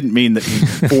 No. I didn't mean that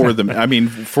for them. I mean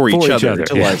for each other.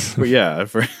 Yes. Like, yeah.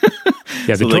 So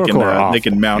they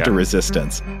can mount a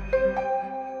resistance.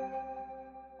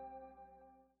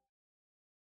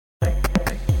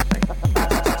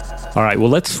 All right. Well,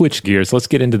 let's switch gears. Let's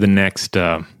get into the next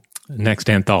next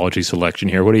anthology selection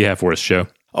here. What do you have for us, Joe?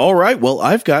 All right. Well,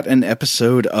 I've got an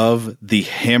episode of The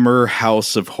Hammer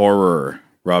House of Horror.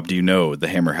 Rob, do you know The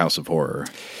Hammer House of Horror?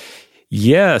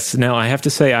 Yes. Now, I have to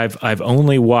say I've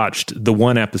only watched the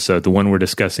one episode, the one we're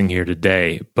discussing here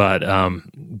today, but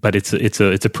it's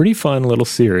a pretty fun little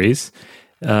series.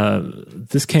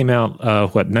 This came out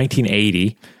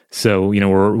 1980. So,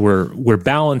 we're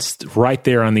balanced right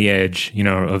there on the edge,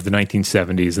 of the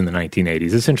 1970s and the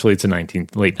 1980s. Essentially, it's a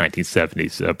late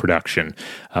 1970s production.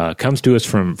 Comes to us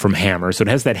from Hammer. So it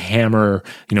has that Hammer,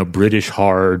 British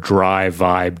horror, dry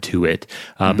vibe to it.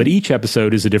 But each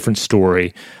episode is a different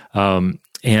story.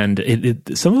 And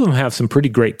some of them have some pretty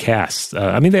great casts.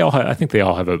 I think they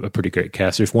all have a pretty great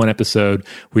cast. There's one episode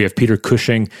we have Peter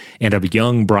Cushing and a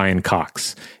young Brian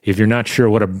Cox. If you're not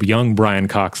sure what a young Brian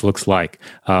Cox looks like,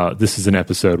 this is an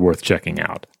episode worth checking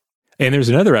out. And there's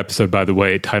another episode, by the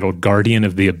way, titled Guardian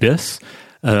of the Abyss.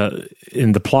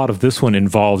 And the plot of this one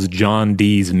involves John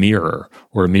Dee's mirror,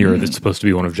 or a mirror that's supposed to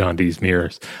be one of John Dee's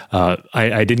mirrors.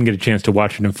 I didn't get a chance to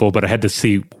watch it in full, but I had to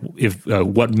see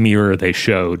what mirror they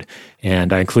showed,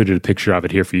 and I included a picture of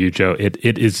it here for you, Joe.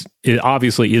 It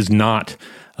obviously is not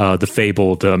the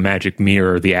fabled magic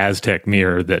mirror, the Aztec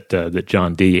mirror that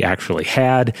John Dee actually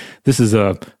had. This is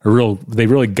a real. They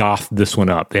really gothed this one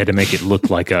up. They had to make it look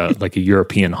like a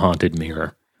European haunted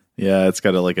mirror. Yeah, it's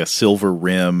got a silver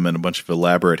rim and a bunch of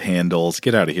elaborate handles.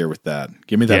 Get out of here with that.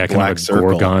 Give me that black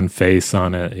circle. Gorgon face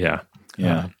on it.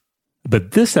 Yeah.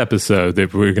 But this episode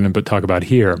that we're going to talk about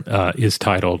here is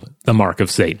titled The Mark of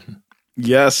Satan.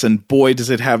 Yes, and boy, does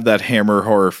it have that Hammer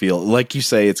horror feel. Like you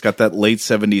say, it's got that late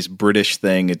 70s British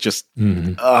thing. It just,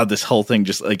 this whole thing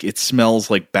just it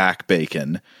smells like back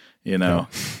bacon,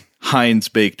 Heinz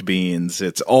baked beans.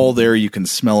 It's all there. You can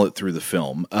smell it through the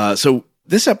film. So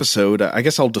this episode, I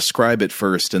guess I'll describe it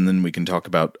first, and then we can talk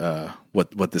about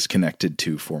what this connected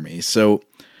to for me. So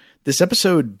this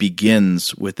episode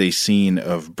begins with a scene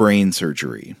of brain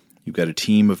surgery. You've got a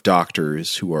team of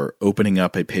doctors who are opening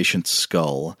up a patient's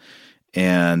skull,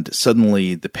 and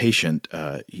suddenly the patient,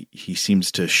 he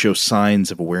seems to show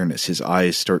signs of awareness. His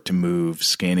eyes start to move,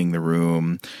 scanning the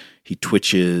room. He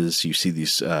twitches. You see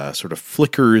these sort of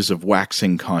flickers of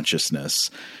waxing consciousness.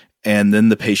 And then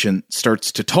the patient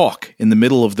starts to talk in the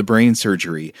middle of the brain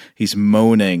surgery. He's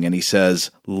moaning and he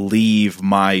says, "Leave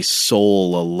my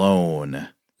soul alone."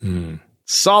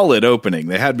 Solid opening.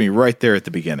 They had me right there at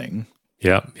the beginning.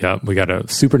 Yeah. We got a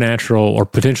supernatural or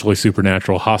potentially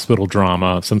supernatural hospital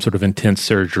drama, some sort of intense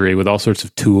surgery with all sorts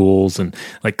of tools and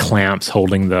like clamps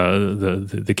holding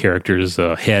the character's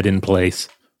head in place.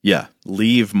 Yeah.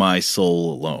 Leave my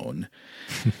soul alone.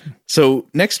 So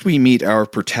next we meet our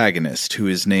protagonist, who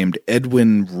is named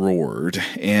Edwin Roard,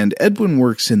 and Edwin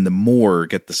works in the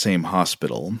morgue at the same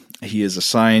hospital. He is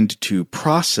assigned to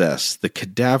process the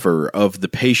cadaver of the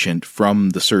patient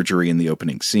from the surgery in the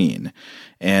opening scene.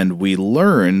 And we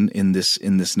learn in this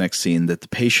next scene that the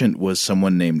patient was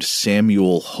someone named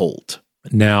Samuel Holt.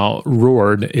 Now,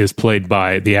 Roard is played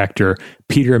by the actor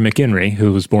Peter McInerney,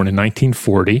 who was born in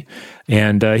 1940,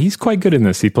 and he's quite good in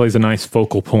this. He plays a nice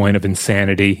focal point of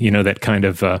insanity, that kind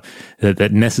of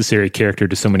that necessary character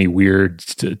to so many weird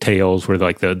tales where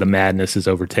like the madness is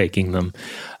overtaking them.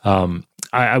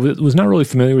 I was not really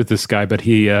familiar with this guy, but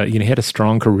he had a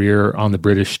strong career on the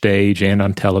British stage and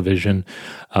on television.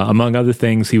 Among other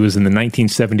things, he was in the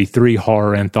 1973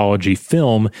 horror anthology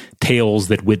film Tales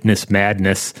That Witness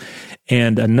Madness.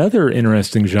 And another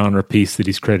interesting genre piece that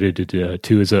he's credited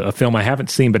to is a film I haven't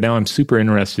seen, but now I'm super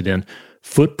interested in,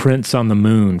 Footprints on the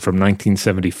Moon from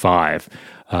 1975.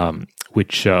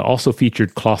 Which also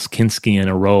featured Klaus Kinski in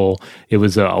a role. It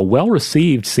was a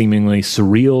well-received, seemingly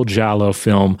surreal giallo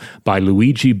film by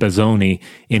Luigi Bazzoni,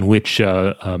 in which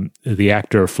the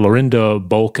actor Florinda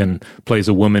Bolkan plays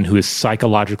a woman who is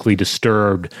psychologically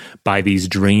disturbed by these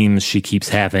dreams she keeps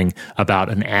having about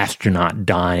an astronaut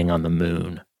dying on the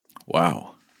moon.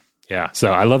 Wow. Yeah,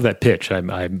 so I love that pitch.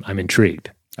 I'm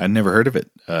intrigued. I'd never heard of it.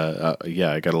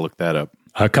 I got to look that up.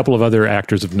 A couple of other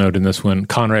actors of note in this one.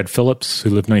 Conrad Phillips, who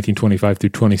lived 1925 through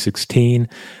 2016,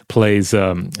 plays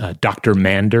Dr.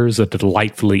 Manders, a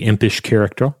delightfully impish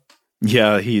character.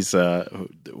 Yeah, he's,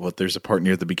 there's a part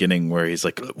near the beginning where he's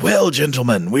like, "Well,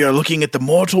 gentlemen, we are looking at the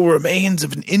mortal remains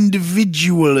of an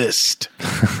individualist."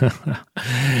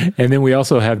 And then we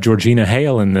also have Georgina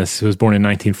Hale in this, who was born in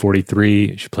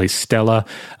 1943. She plays Stella.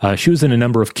 She was in a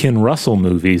number of Ken Russell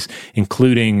movies,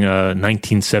 including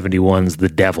 1971's The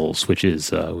Devils, which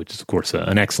is of course,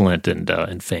 an excellent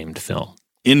and famed film.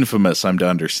 Infamous, I'm to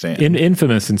understand.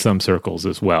 Infamous in some circles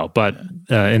as well, but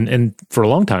and for a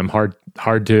long time,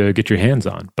 hard to get your hands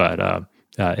on. But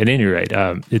At any rate,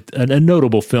 it's a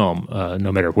notable film,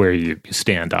 no matter where you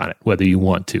stand on it, whether you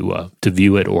want to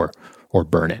view it or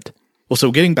burn it. Well,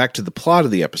 so getting back to the plot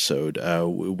of the episode,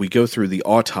 we go through the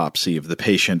autopsy of the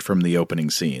patient from the opening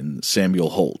scene,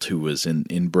 Samuel Holt, who was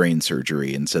in brain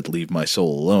surgery and said, "Leave my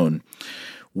soul alone."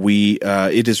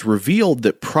 It is revealed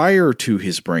that prior to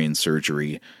his brain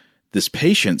surgery, this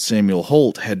patient, Samuel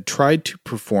Holt, had tried to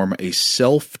perform a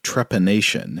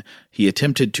self-trepanation. He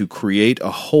attempted to create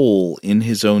a hole in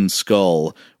his own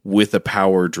skull with a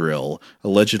power drill,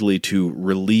 allegedly to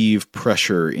relieve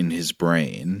pressure in his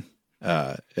brain.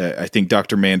 I think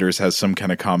Dr. Manders has some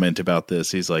kind of comment about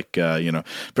this. He's like,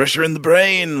 pressure in the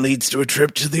brain leads to a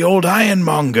trip to the old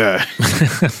ironmonger.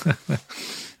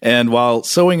 And while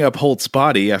sewing up Holt's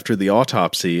body after the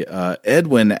autopsy,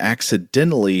 Edwin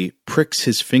accidentally pricks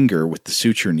his finger with the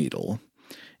suture needle.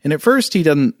 And at first he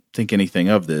doesn't think anything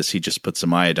of this, he just puts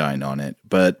some iodine on it.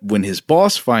 But when his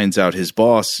boss finds out, his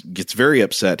boss gets very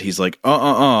upset. He's like,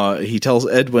 He tells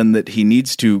Edwin that he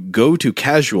needs to go to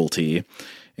casualty,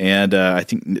 and I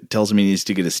think tells him he needs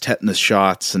to get his tetanus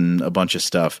shots and a bunch of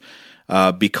stuff.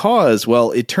 Because,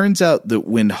 well, it turns out that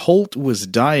when Holt was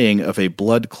dying of a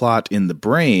blood clot in the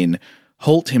brain,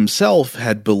 Holt himself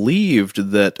had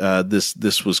believed that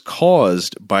this was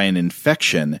caused by an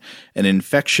infection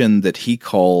that he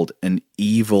called an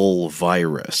evil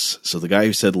virus. So the guy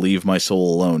who said, "Leave my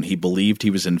soul alone," he believed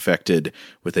he was infected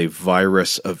with a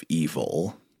virus of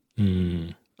evil.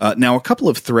 Now, a couple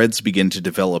of threads begin to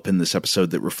develop in this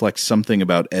episode that reflect something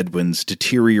about Edwin's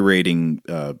deteriorating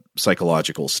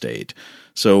psychological state.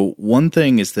 So one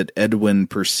thing is that Edwin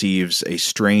perceives a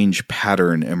strange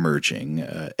pattern emerging.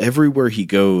 Everywhere he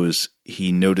goes,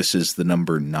 he notices the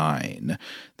number 9.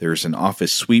 There's an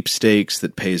office sweepstakes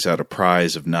that pays out a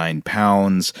prize of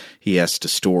 £9. He has to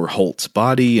store Holt's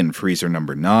body in freezer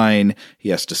number 9. He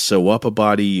has to sew up a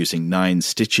body using 9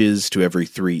 stitches to every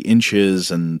 3 inches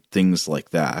and things like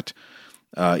that.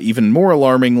 Even more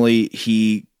alarmingly,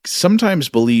 he sometimes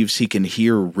believes he can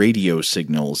hear radio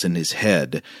signals in his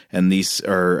head, and these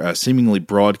are seemingly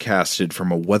broadcasted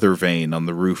from a weather vane on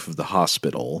the roof of the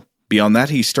hospital. Beyond that,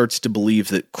 he starts to believe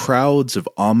that crowds of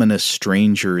ominous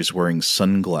strangers wearing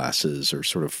sunglasses are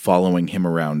sort of following him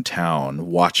around town,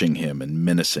 watching him and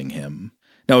menacing him.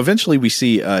 Now, eventually we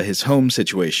see his home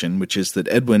situation, which is that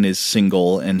Edwin is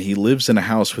single and he lives in a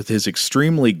house with his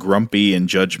extremely grumpy and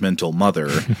judgmental mother,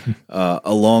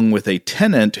 along with a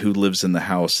tenant who lives in the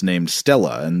house named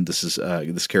Stella, and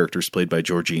this character is played by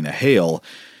Georgina Hale.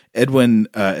 Edwin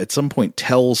at some point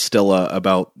tells Stella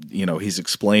about, he's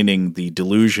explaining the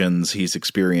delusions he's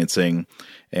experiencing,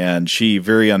 and she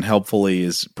very unhelpfully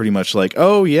is pretty much like,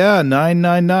 "Oh yeah,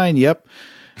 999, yep."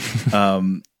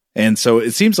 And so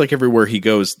it seems like everywhere he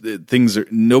goes,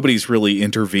 nobody's really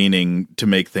intervening to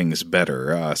make things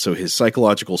better. So his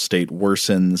psychological state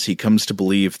worsens. He comes to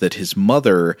believe that his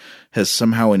mother has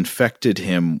somehow infected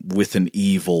him with an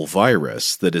evil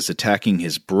virus that is attacking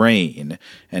his brain,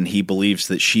 and he believes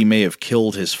that she may have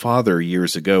killed his father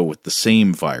years ago with the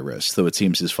same virus, though it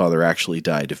seems his father actually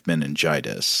died of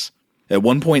meningitis. At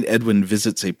one point, Edwin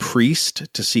visits a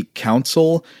priest to seek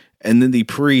counsel, and then the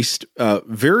priest,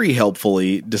 very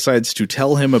helpfully, decides to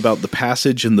tell him about the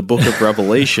passage in the book of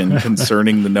Revelation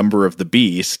concerning the number of the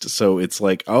beast. So it's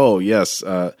like, oh, yes,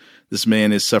 this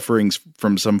man is suffering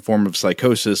from some form of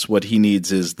psychosis. What he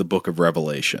needs is the book of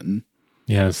Revelation.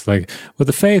 Yeah, it's like, well,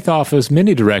 the faith offers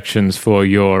many directions for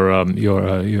your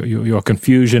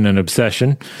confusion and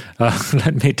obsession.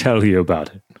 Let me tell you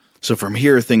about it. So from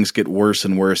here, things get worse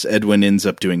and worse. Edwin ends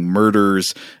up doing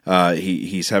murders.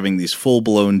 He's having these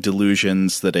full-blown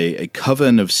delusions that a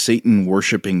coven of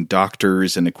Satan-worshipping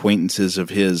doctors and acquaintances of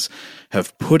his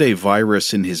have put a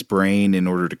virus in his brain in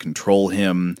order to control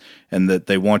him, and that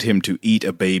they want him to eat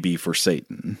a baby for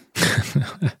Satan.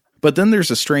 But then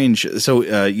there's a strange,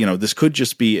 this could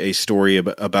just be a story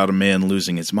about a man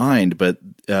losing his mind, but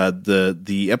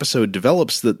the episode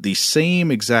develops that the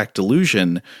same exact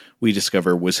delusion we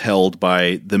discover was held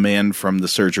by the man from the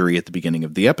surgery at the beginning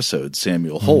of the episode,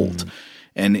 Samuel Holt.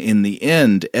 And in the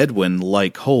end, Edwin,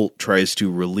 like Holt, tries to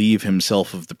relieve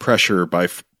himself of the pressure by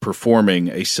performing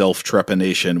a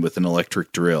self-trepanation with an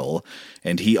electric drill.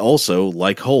 And he also,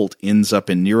 like Holt, ends up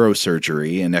in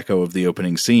neurosurgery, an echo of the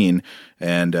opening scene,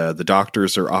 and the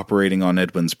doctors are operating on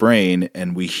Edwin's brain,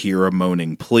 and we hear a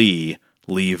moaning plea,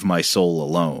 "Leave my soul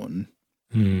alone."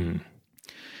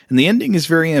 And the ending is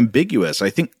very ambiguous. I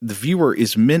think the viewer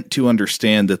is meant to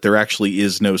understand that there actually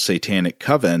is no satanic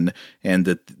coven and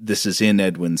that this is in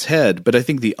Edwin's head, but I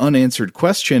think the unanswered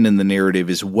question in the narrative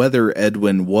is whether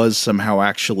Edwin was somehow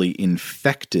actually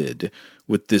infected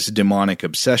with this demonic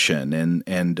obsession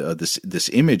and this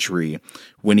imagery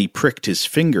when he pricked his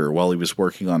finger while he was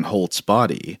working on Holt's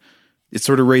body. It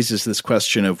sort of raises this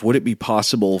question of, would it be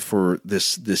possible for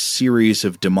this series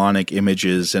of demonic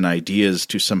images and ideas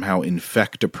to somehow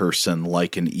infect a person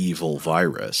like an evil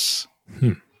virus?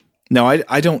 Now,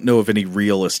 I don't know of any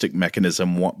realistic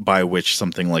mechanism by which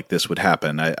something like this would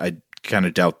happen. I kind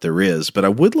of doubt there is, but I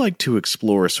would like to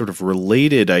explore a sort of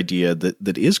related idea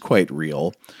that is quite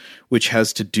real, which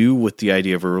has to do with the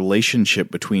idea of a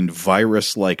relationship between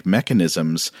virus-like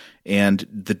mechanisms and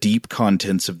the deep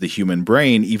contents of the human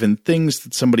brain, even things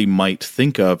that somebody might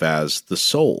think of as the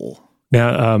soul.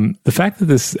 Now, the fact that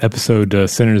this episode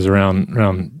centers around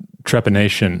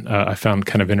trepanation, I found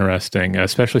kind of interesting,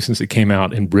 especially since it came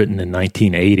out in Britain in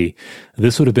 1980.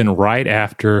 This would have been right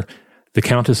after the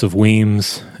Countess of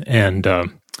Weems and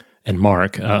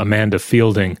Mark, Amanda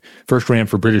Fielding, first ran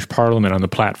for British Parliament on the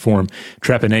platform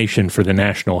Trepanation for the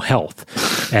National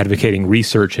Health, advocating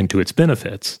research into its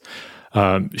benefits.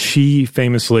 She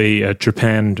famously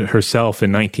trepanned herself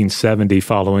in 1970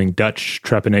 following Dutch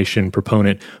trepanation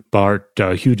proponent Bart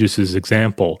Hughes'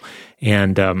 example.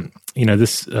 And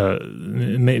this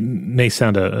may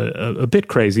sound a bit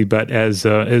crazy, but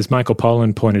as Michael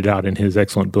Pollan pointed out in his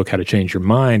excellent book, How to Change Your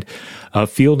Mind,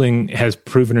 Fielding has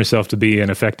proven herself to be an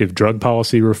effective drug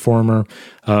policy reformer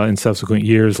in subsequent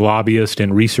years, lobbyist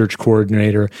and research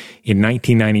coordinator. In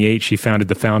 1998, she founded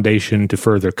the Foundation to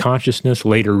Further Consciousness,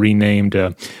 later renamed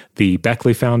the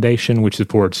Beckley Foundation, which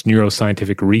supports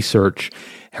neuroscientific research.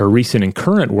 Her recent and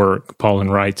current work, Pollan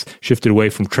writes, shifted away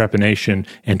from trepanation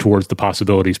and towards the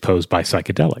possibilities posed by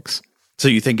psychedelics. So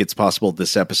you think it's possible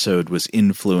this episode was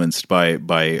influenced by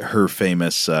her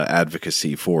famous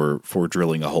advocacy for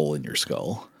drilling a hole in your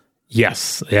skull?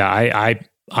 Yes. Yeah,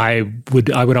 I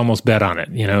would almost bet on it.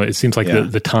 It seems like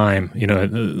the time,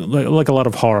 like a lot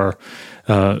of horror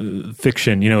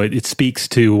fiction, it speaks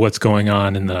to what's going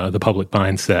on in the public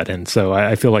mindset, and so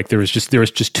I feel like there was just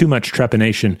too much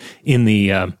trepanation in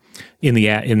the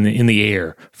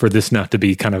air for this not to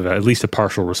be kind of at least a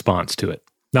partial response to it.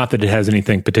 Not that it has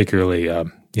anything particularly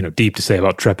deep to say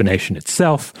about trepanation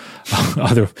itself,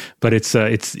 but it's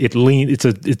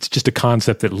just a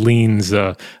concept that leans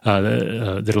that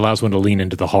allows one to lean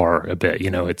into the horror a bit.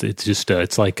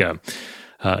 It's like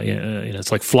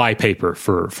flypaper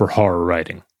for horror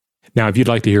writing. Now, if you'd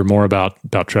like to hear more about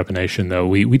trepanation, though,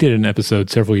 we did an episode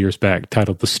several years back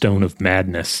titled "The Stone of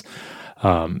Madness."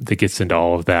 That gets into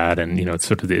all of that, and it's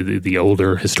sort of the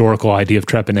older historical idea of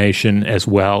trepanation, as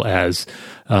well as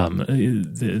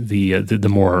the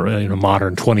more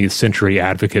modern 20th century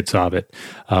advocates of it.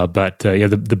 But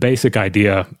the basic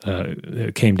idea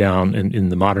came down in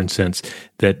the modern sense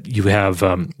that you have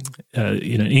an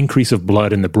increase of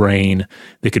blood in the brain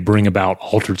that could bring about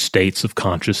altered states of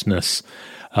consciousness,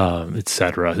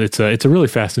 etc. It's a really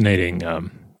fascinating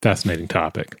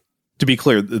topic. To be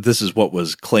clear, this is what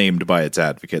was claimed by its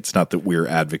advocates, not that we're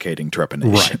advocating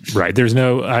trepanation. Right. There's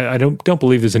no, I don't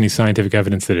believe there's any scientific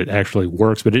evidence that it actually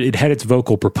works, but it had its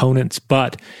vocal proponents.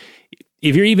 But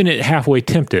if you're even halfway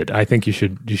tempted, I think you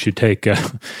should take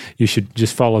you should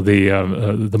just follow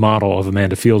the model of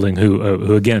Amanda Fielding,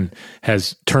 who again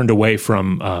has turned away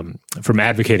from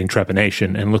advocating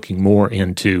trepanation and looking more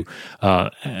into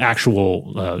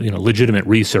actual legitimate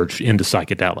research into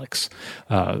psychedelics.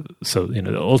 So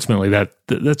ultimately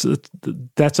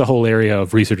that's a whole area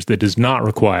of research that does not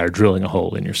require drilling a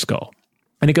hole in your skull.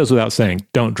 And it goes without saying,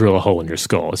 don't drill a hole in your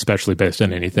skull, especially based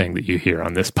on anything that you hear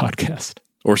on this podcast.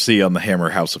 Or see on the Hammer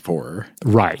House of Horror.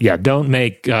 Right, yeah. Don't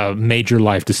make major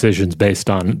life decisions based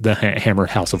on the Hammer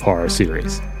House of Horror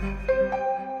series.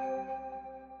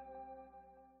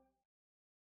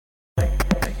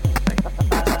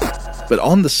 But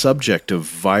on the subject of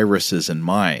viruses and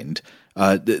mind,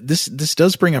 this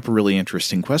does bring up a really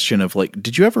interesting question of,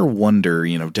 did you ever wonder,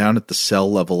 down at the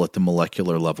cell level, at the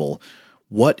molecular level,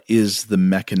 what is the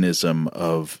mechanism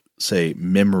of, say,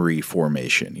 memory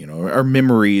formation? Our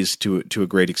memories to a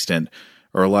great extent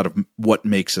are a lot of what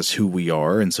makes us who we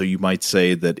are. And so you might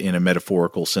say that in a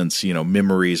metaphorical sense,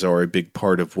 memories are a big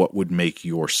part of what would make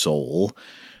your soul.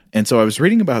 And so I was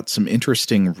reading about some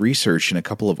interesting research in a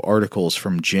couple of articles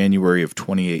from January of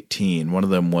 2018. One of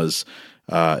them was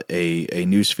a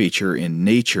news feature in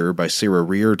Nature by Sarah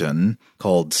Reardon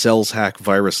called "Cells Hack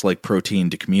Virus-Like Protein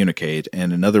to Communicate,"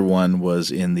 and another one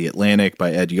was in The Atlantic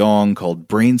by Ed Yong called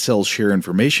 "Brain Cells Share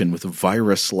Information with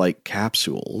Virus-Like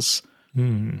Capsules."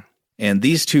 And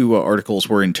these two articles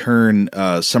were in turn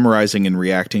summarizing and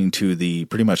reacting to the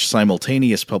pretty much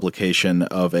simultaneous publication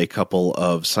of a couple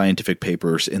of scientific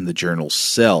papers in the journal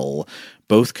Cell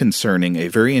both concerning a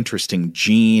very interesting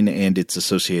gene and its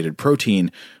associated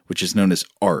protein, which is known as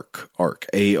ARC,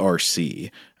 A-R-C.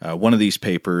 One of these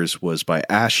papers was by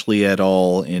Ashley et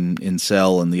al. In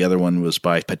Cell, and the other one was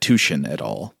by Patushin et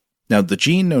al. Now, the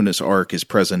gene known as ARC is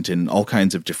present in all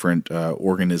kinds of different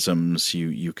organisms.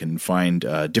 You can find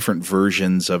different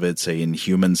versions of it, say in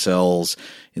human cells,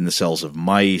 in the cells of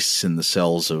mice, in the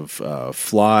cells of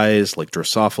flies, like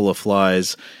Drosophila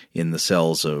flies, in the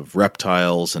cells of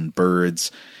reptiles and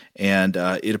birds. And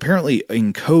it apparently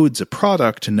encodes a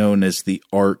product known as the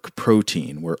ARC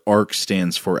protein, where ARC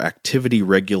stands for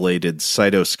Activity-Regulated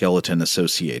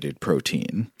Cytoskeleton-Associated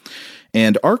Protein.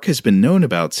 And ARC has been known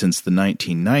about since the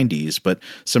 1990s, but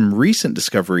some recent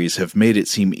discoveries have made it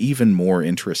seem even more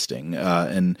interesting.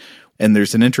 And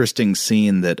there's an interesting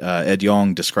scene that Ed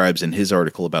Yong describes in his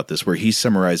article about this, where he's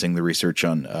summarizing the research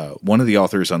on one of the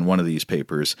authors on one of these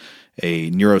papers, a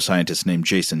neuroscientist named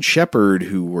Jason Shepard,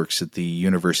 who works at the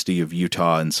University of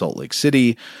Utah in Salt Lake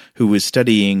City, who was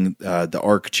studying the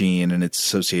ARC gene and its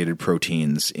associated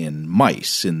proteins in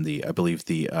mice, in the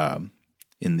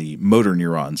motor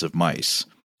neurons of mice.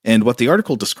 And what the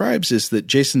article describes is that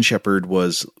Jason Shepard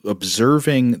was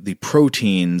observing the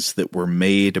proteins that were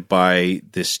made by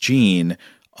this gene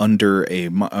under a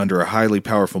highly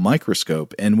powerful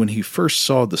microscope. And when he first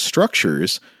saw the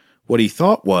structures, what he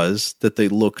thought was that they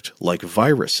looked like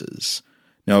viruses.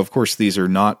 Now, of course, these are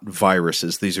not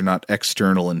viruses. These are not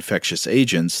external infectious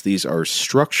agents. These are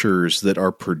structures that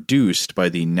are produced by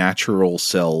the natural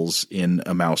cells in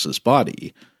a mouse's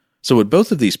body. So what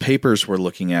both of these papers were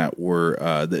looking at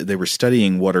were, they were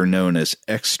studying what are known as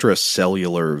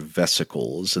extracellular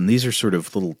vesicles, and these are sort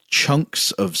of little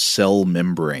chunks of cell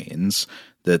membranes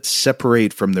that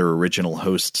separate from their original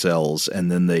host cells,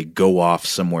 and then they go off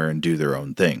somewhere and do their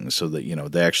own thing, so that,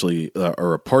 they actually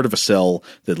are a part of a cell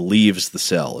that leaves the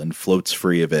cell and floats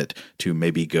free of it to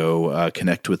maybe go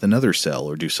connect with another cell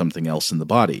or do something else in the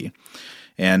body.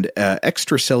 And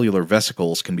extracellular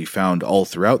vesicles can be found all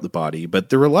throughout the body, but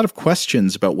there are a lot of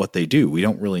questions about what they do. We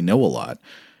don't really know a lot.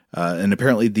 And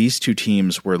apparently these two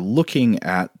teams were looking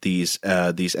at these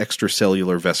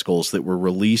extracellular vesicles that were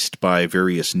released by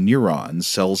various neurons,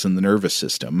 cells in the nervous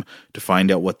system, to find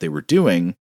out what they were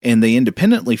doing. And they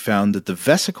independently found that the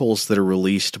vesicles that are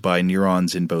released by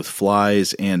neurons in both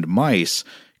flies and mice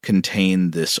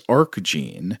contain this ARC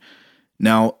gene.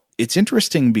 Now, it's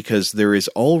interesting because there is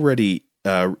already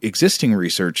existing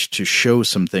research to show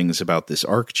some things about this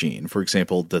ARC gene. For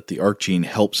example, that the ARC gene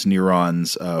helps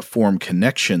neurons form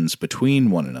connections between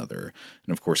one another.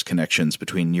 And of course, connections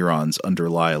between neurons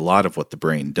underlie a lot of what the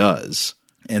brain does.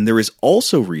 And there is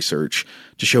also research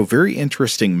to show very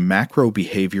interesting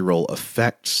macrobehavioral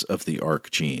effects of the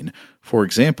ARC gene. For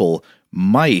example,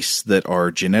 mice that are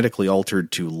genetically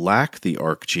altered to lack the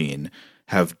ARC gene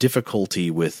have difficulty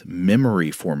with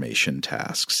memory formation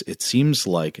tasks. It seems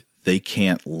like they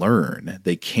can't learn.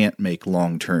 They can't make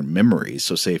long-term memories.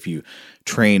 So say if you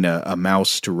train a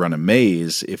mouse to run a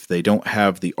maze, if they don't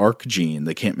have the ARC gene,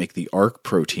 they can't make the ARC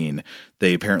protein,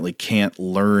 they apparently can't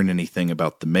learn anything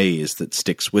about the maze that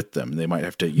sticks with them. They might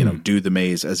have to, do the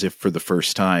maze as if for the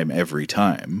first time every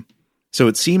time. So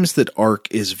it seems that ARC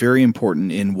is very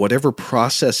important in whatever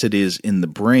process it is in the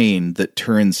brain that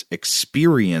turns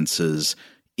experiences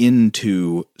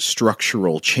into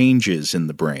structural changes in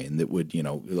the brain that would,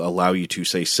 allow you to,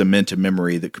 say, cement a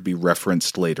memory that could be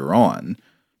referenced later on.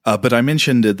 But I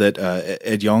mentioned that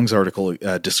Ed Yong's article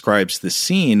describes this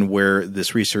scene where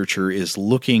this researcher is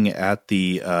looking at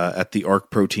the ARC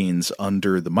proteins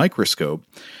under the microscope,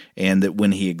 and that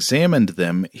when he examined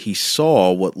them, he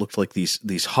saw what looked like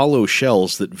these hollow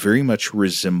shells that very much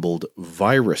resembled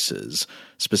viruses.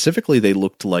 Specifically, they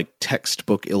looked like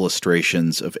textbook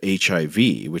illustrations of HIV,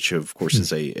 which of course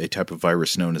is a type of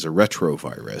virus known as a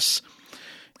retrovirus.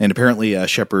 And apparently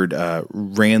Shepard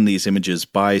ran these images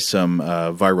by some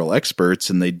viral experts,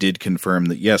 and they did confirm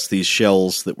that, yes, these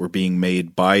shells that were being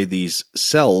made by these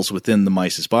cells within the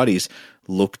mice's bodies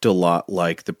looked a lot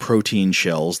like the protein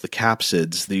shells, the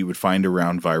capsids that you would find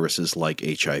around viruses like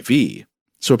HIV.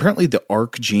 So apparently the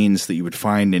ARC genes that you would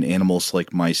find in animals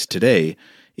like mice today,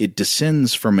 it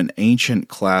descends from an ancient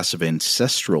class of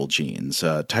ancestral genes,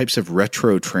 types of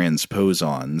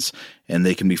retrotransposons, and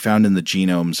they can be found in the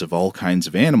genomes of all kinds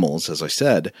of animals, as I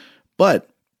said. But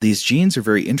these genes are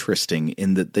very interesting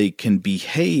in that they can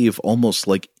behave almost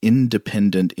like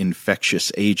independent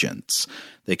infectious agents.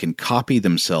 They can copy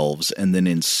themselves and then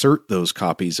insert those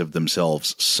copies of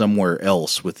themselves somewhere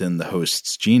else within the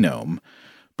host's genome.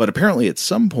 But apparently at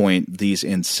some point, these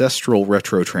ancestral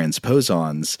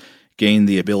retrotransposons gain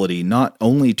the ability not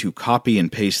only to copy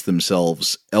and paste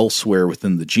themselves elsewhere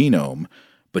within the genome,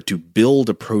 but to build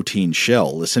a protein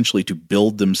shell, essentially to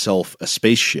build themselves a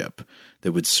spaceship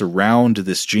that would surround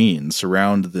this gene,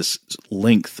 surround this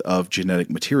length of genetic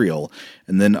material,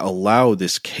 and then allow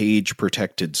this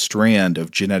cage-protected strand of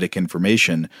genetic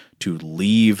information to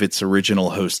leave its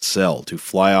original host cell, to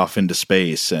fly off into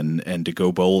space and to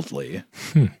go boldly.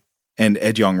 And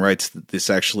Ed Yong writes that this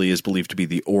actually is believed to be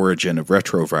the origin of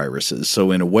retroviruses.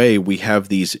 So in a way, we have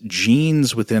these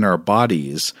genes within our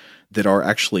bodies that are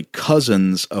actually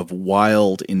cousins of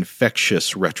wild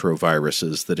infectious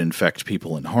retroviruses that infect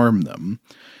people and harm them.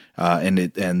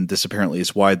 And this apparently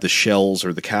is why the shells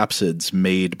or the capsids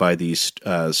made by these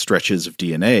stretches of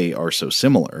DNA are so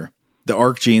similar. The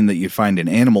ARC gene that you find in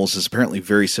animals is apparently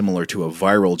very similar to a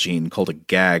viral gene called a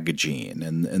GAG gene.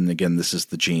 And again, this is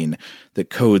the gene that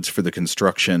codes for the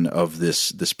construction of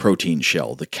this protein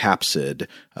shell, the capsid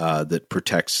that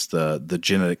protects the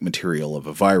genetic material of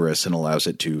a virus and allows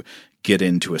it to get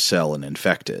into a cell and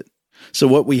infect it. So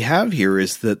what we have here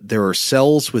is that there are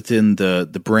cells within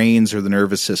the brains or the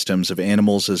nervous systems of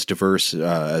animals as diverse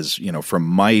as, from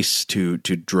mice to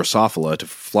Drosophila to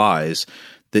flies,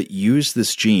 that use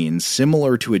this gene,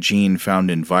 similar to a gene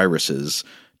found in viruses,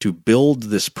 to build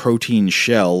this protein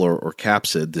shell or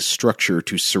capsid, this structure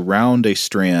to surround a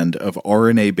strand of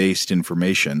RNA-based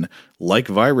information, like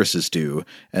viruses do,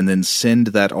 and then send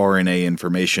that RNA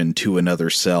information to another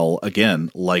cell,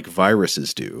 again, like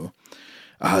viruses do.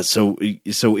 So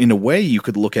in a way, you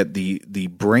could look at the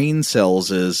brain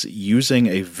cells as using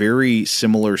a very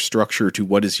similar structure to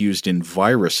what is used in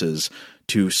viruses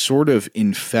to sort of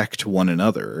infect one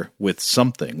another with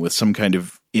some kind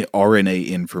of RNA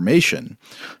information.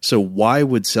 So why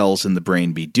would cells in the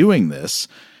brain be doing this?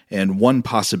 And one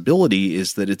possibility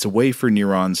is that it's a way for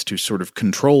neurons to sort of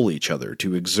control each other,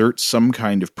 to exert some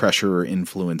kind of pressure or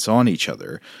influence on each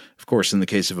other. Of course, in the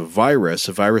case of a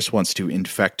virus wants to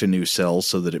infect a new cell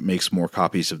so that it makes more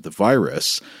copies of the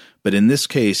virus. But in this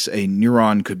case, a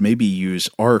neuron could maybe use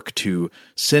ARC to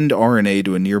send RNA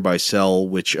to a nearby cell,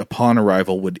 which upon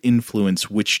arrival would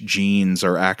influence which genes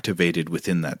are activated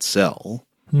within that cell.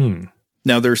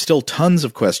 Now, there are still tons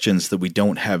of questions that we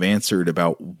don't have answered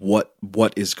about what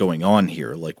is going on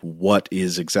here. Like, what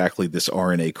is exactly this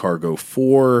RNA cargo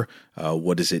for?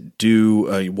 What does it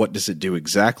do? What does it do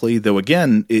exactly? Though,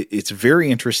 again, it's very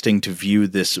interesting to view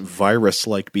this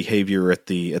virus-like behavior at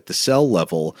the cell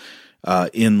level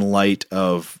in light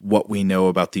of what we know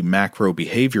about the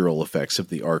macro-behavioral effects of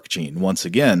the ARC gene. Once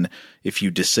again, if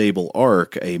you disable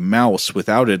ARC, a mouse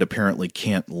without it apparently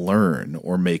can't learn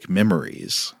or make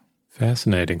memories.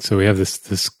 Fascinating. So we have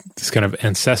this kind of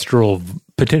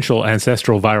potential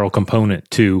ancestral viral component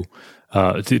to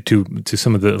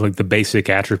some of the basic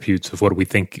attributes of what we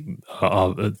think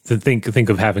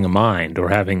of having a mind or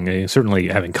certainly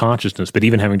having consciousness, but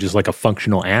even having just like a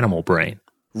functional animal brain.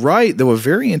 Right. Though a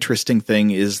very interesting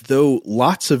thing is, though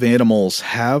lots of animals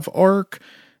have ARC,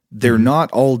 they're not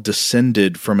all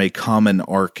descended from a common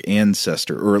ARC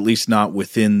ancestor, or at least not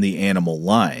within the animal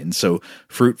line. So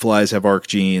fruit flies have ARC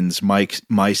genes,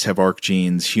 mice have ARC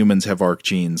genes, humans have ARC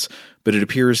genes, but it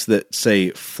appears that,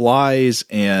 say, flies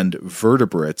and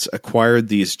vertebrates acquired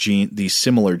these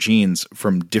similar genes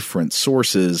from different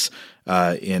sources,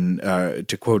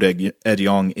 to quote Ed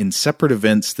Yong, in separate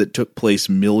events that took place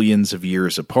millions of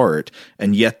years apart,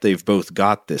 and yet they've both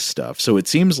got this stuff. So it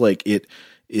seems like it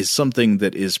is something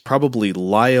that is probably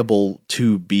liable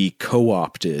to be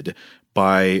co-opted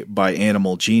by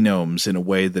animal genomes in a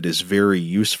way that is very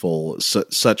useful,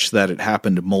 such that it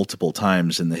happened multiple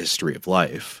times in the history of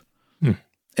life.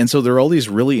 And so there are all these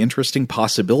really interesting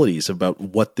possibilities about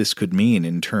what this could mean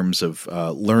in terms of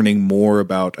learning more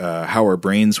about how our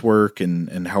brains work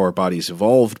and how our bodies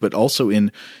evolved, but also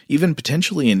even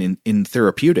potentially in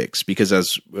therapeutics, because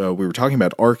as we were talking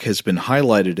about, ARC has been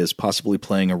highlighted as possibly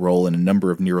playing a role in a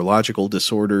number of neurological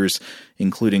disorders,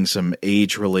 including some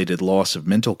age-related loss of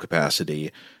mental capacity.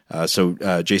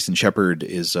 So Jason Shepard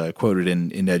is quoted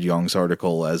in Ed Yong's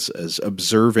article as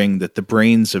observing that the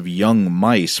brains of young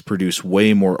mice produce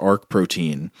way more ARC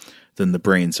protein than the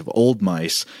brains of old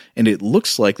mice, and it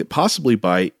looks like that possibly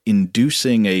by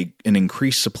inducing an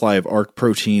increased supply of ARC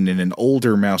protein in an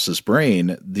older mouse's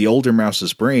brain, the older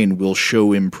mouse's brain will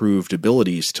show improved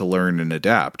abilities to learn and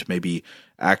adapt, maybe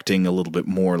acting a little bit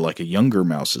more like a younger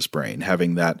mouse's brain,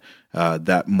 having that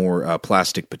more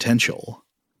plastic potential.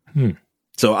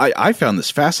 So I found this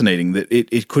fascinating, that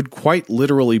it could quite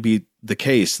literally be the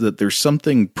case that there's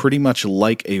something pretty much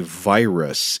like a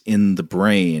virus in the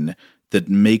brain that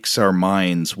makes our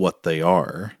minds what they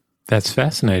are. That's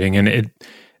fascinating. And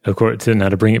of course, now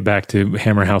to bring it back to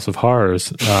Hammer House of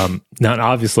Horrors, now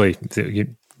obviously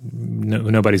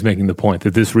nobody's making the point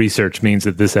that this research means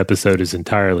that this episode is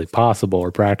entirely possible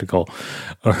or practical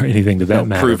or anything to that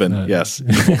matter. Proven, yes.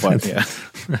 Yeah.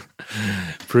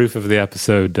 Proof of the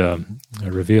episode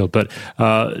revealed. But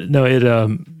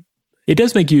it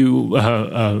does make you,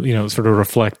 sort of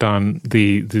reflect on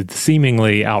the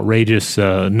seemingly outrageous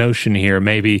notion here,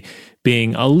 maybe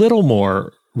being a little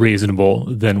more reasonable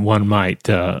than one might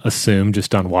assume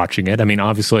just on watching it. I mean,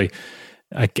 obviously,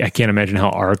 I can't imagine how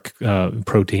ARC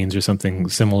proteins or something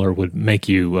similar would make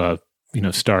you,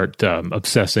 start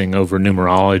obsessing over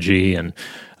numerology and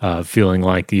feeling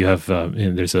like you have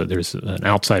there's an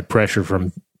outside pressure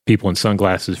from people in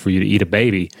sunglasses for you to eat a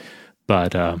baby,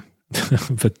 but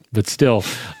but still,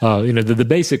 the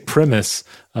basic premise,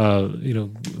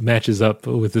 matches up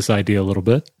with this idea a little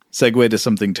bit. Segue to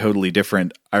something totally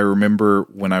different. I remember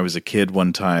when I was a kid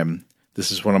one time, this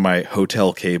is one of my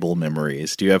hotel cable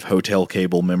memories. Do you have hotel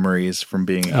cable memories from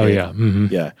being a kid? Oh, yeah. Mm-hmm.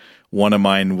 Yeah. One of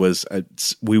mine was,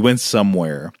 we went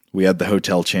somewhere, we had the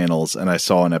hotel channels, and I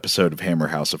saw an episode of Hammer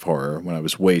House of Horror when I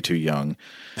was way too young.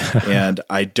 And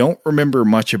I don't remember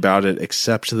much about it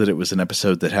except that it was an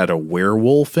episode that had a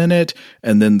werewolf in it.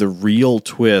 And then the real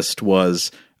twist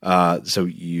was, so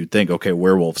you think, okay,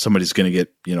 werewolf, somebody's going to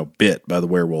get, bit by the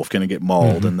werewolf, going to get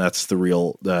mauled. Mm-hmm. And that's the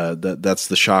real, that's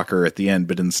the shocker at the end.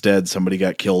 But instead, somebody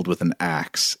got killed with an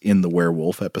axe in the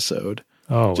werewolf episode.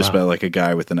 Oh, just by like a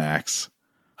guy with an axe.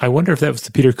 I wonder if that was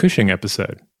the Peter Cushing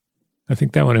episode. I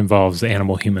think that one involves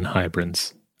animal-human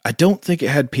hybrids. I don't think it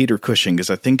had Peter Cushing,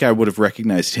 because I think I would have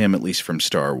recognized him at least from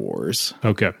Star Wars.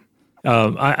 Okay.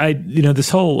 This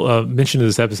whole mention of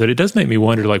this episode, it does make me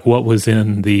wonder, like, what was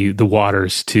in the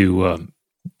waters to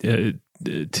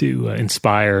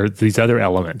inspire these other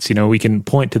elements. We can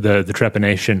point to the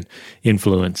trepanation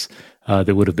influence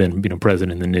that would have been,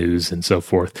 present in the news and so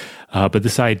forth. But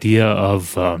this idea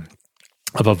of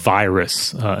a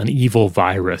virus, an evil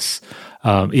virus.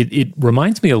 It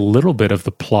reminds me a little bit of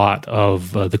the plot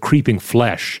of The Creeping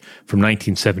Flesh from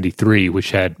 1973,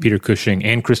 which had Peter Cushing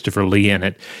and Christopher Lee in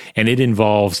it, and it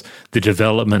involves the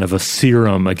development of a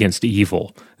serum against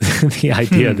evil. The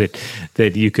idea that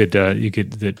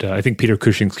I think Peter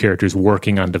Cushing's character is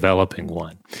working on developing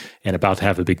one and about to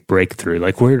have a big breakthrough.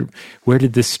 Like where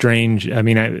did this strange? I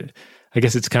mean, I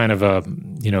guess it's kind of a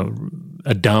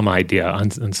dumb idea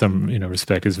in some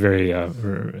respect. It's very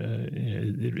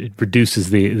it reduces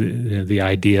the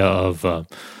idea of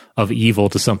evil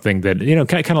to something that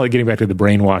kind of like getting back to the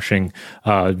brainwashing,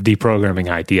 deprogramming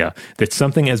idea that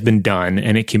something has been done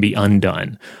and it can be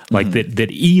undone. Like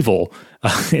that evil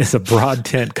is a broad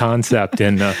tent concept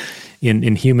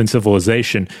in human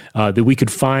civilization, that we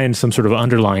could find some sort of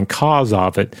underlying cause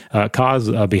of it,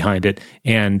 behind it,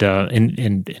 and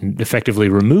effectively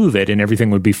remove it, and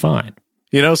everything would be fine.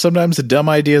 Sometimes a dumb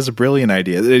idea is a brilliant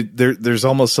idea. There's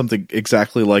almost something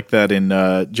exactly like that in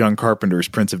John Carpenter's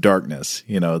Prince of Darkness.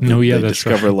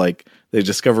 They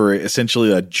discover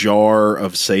essentially a jar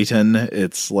of Satan.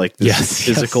 It's like this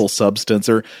physical substance,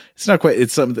 or it's not quite.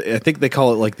 It's something. I think they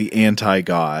call it like the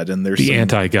anti-god, and there's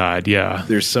anti-god. Yeah,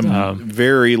 there's some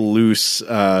very loose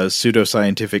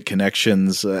pseudoscientific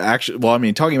connections.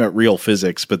 Talking about real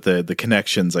physics, but the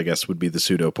connections, I guess, would be the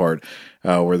pseudo part,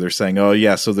 where they're saying, oh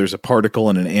yeah, so there's a particle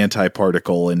and an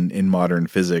anti-particle in modern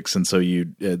physics, and so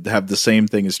you have the same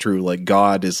thing is true. Like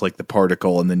God is like the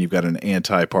particle, and then you've got an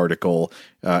anti-particle,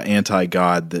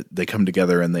 anti-God that they come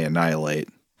together and they annihilate.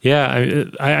 Yeah,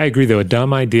 I agree. Though a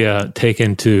dumb idea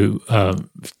taken to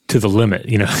the limit,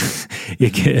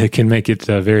 it can make it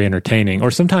very entertaining. Or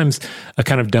sometimes a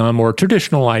kind of dumb or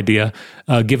traditional idea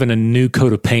given a new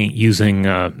coat of paint using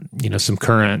some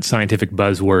current scientific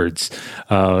buzzwords,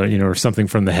 or something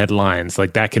from the headlines,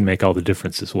 like that can make all the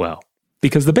difference as well.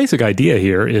 Because the basic idea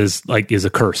here is a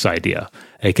curse idea,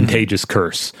 a contagious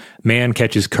curse. Man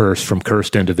catches curse from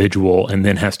cursed individual and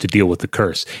then has to deal with the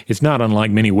curse. It's not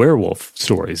unlike many werewolf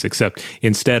stories, except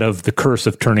instead of the curse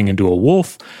of turning into a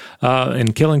wolf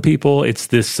and killing people, it's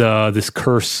this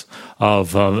curse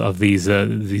of these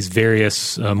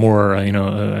various more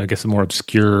more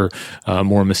obscure,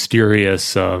 more mysterious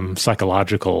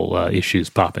psychological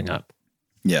issues popping up.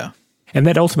 Yeah. And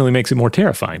that ultimately makes it more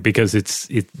terrifying because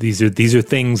these are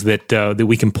things that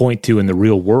we can point to in the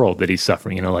real world that he's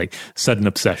suffering, like sudden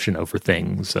obsession over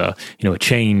things, a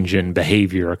change in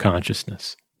behavior or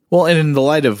consciousness. Well, and in the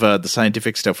light of the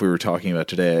scientific stuff we were talking about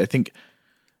today, I think,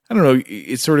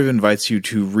 it sort of invites you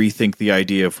to rethink the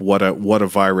idea of what a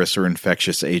virus or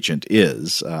infectious agent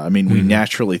is. We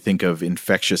naturally think of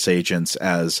infectious agents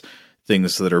as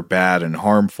things that are bad and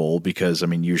harmful, because I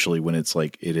mean, usually when it's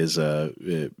like it is a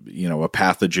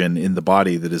pathogen in the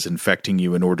body that is infecting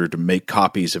you in order to make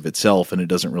copies of itself, and it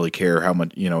doesn't really care how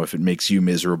much, if it makes you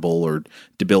miserable or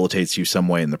debilitates you some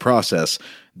way in the process,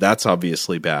 that's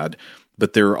obviously bad.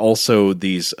 But there are also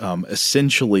these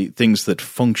essentially things that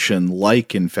function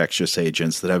like infectious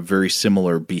agents that have very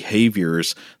similar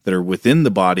behaviors that are within the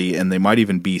body, and they might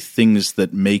even be things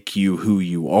that make you who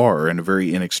you are in a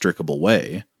very inextricable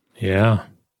way. Yeah.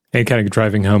 And kind of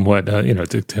driving home what,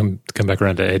 to come back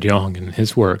around to Ed Yong and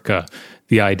his work,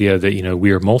 the idea that,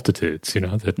 we are multitudes,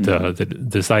 that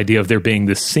this idea of there being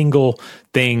this single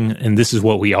thing and this is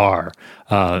what we are,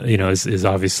 is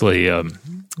obviously a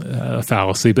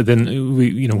fallacy. But then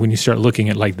when you start looking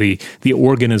at like the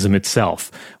organism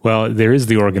itself, well, there is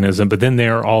the organism, but then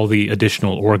there are all the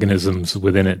additional organisms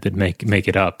within it that make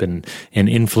it up and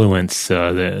influence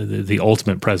the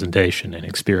ultimate presentation and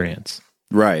experience.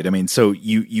 Right. I mean, so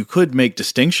you could make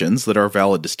distinctions that are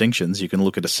valid distinctions. You can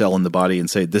look at a cell in the body and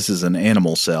say, this is an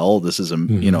animal cell, this is a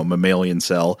mammalian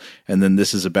cell, and then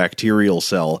this is a bacterial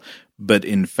cell. But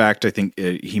in fact, I think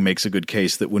he makes a good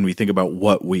case that when we think about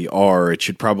what we are, it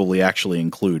should probably actually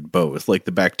include both. Like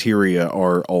the bacteria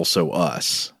are also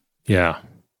us. Yeah.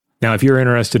 Now, if you're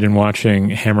interested in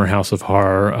watching Hammer House of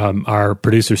Horror, our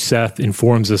producer Seth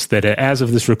informs us that as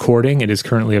of this recording, it is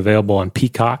currently available on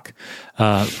Peacock.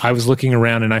 I was looking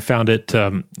around and I found it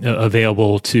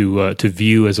available to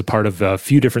view as a part of a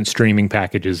few different streaming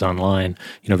packages online,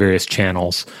 various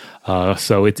channels.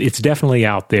 So it's definitely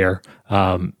out there.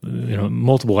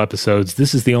 Multiple episodes.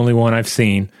 This is the only one I've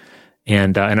seen,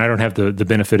 and I don't have the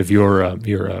benefit of your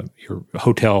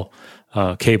hotel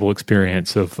cable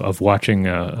experience of watching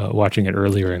it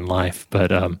earlier in life, but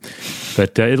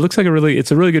it looks like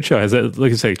it's a really good show.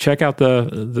 Like I say, check out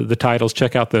the titles,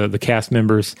 check out the cast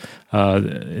members.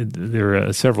 There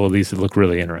are several of these that look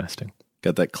really interesting.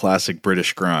 Got that classic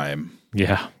British grime.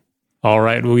 Yeah. All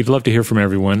right. Well, we'd love to hear from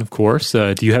everyone, of course.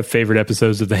 Do you have favorite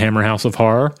episodes of the Hammer House of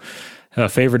Horror?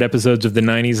 Favorite episodes of the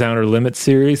 90s Outer Limits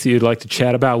series that you'd like to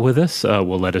chat about with us?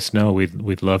 Well, let us know.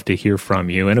 We'd love to hear from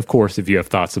you. And of course, if you have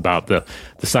thoughts about the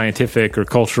scientific or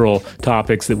cultural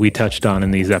topics that we touched on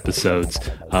in these episodes,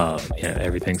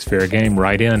 everything's fair game.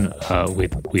 Write in.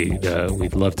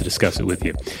 We'd love to discuss it with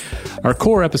you. Our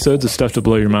core episodes of Stuff to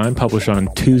Blow Your Mind publish on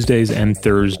Tuesdays and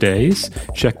Thursdays.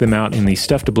 Check them out in the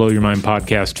Stuff to Blow Your Mind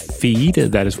podcast feed.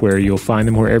 That is where you'll find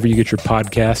them wherever you get your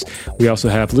podcast. We also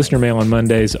have listener mail on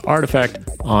Mondays, Artifact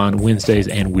on Wednesdays,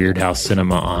 and Weird House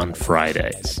Cinema on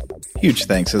Fridays. Huge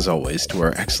thanks, as always, to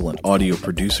our excellent audio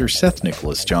producer, Seth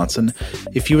Nicholas Johnson.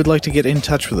 If you would like to get in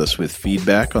touch with us with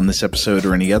feedback on this episode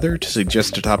or any other, to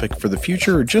suggest a topic for the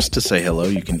future, or just to say hello,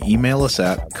 you can email us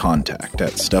at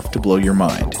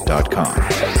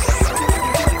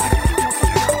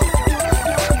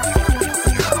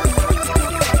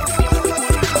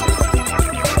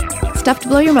Stuff to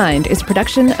Blow Your Mind is a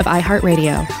production of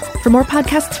iHeartRadio. For more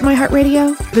podcasts from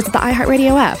iHeartRadio, visit the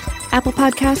iHeartRadio app, Apple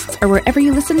Podcasts, or wherever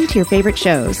you listen to your favorite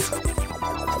shows.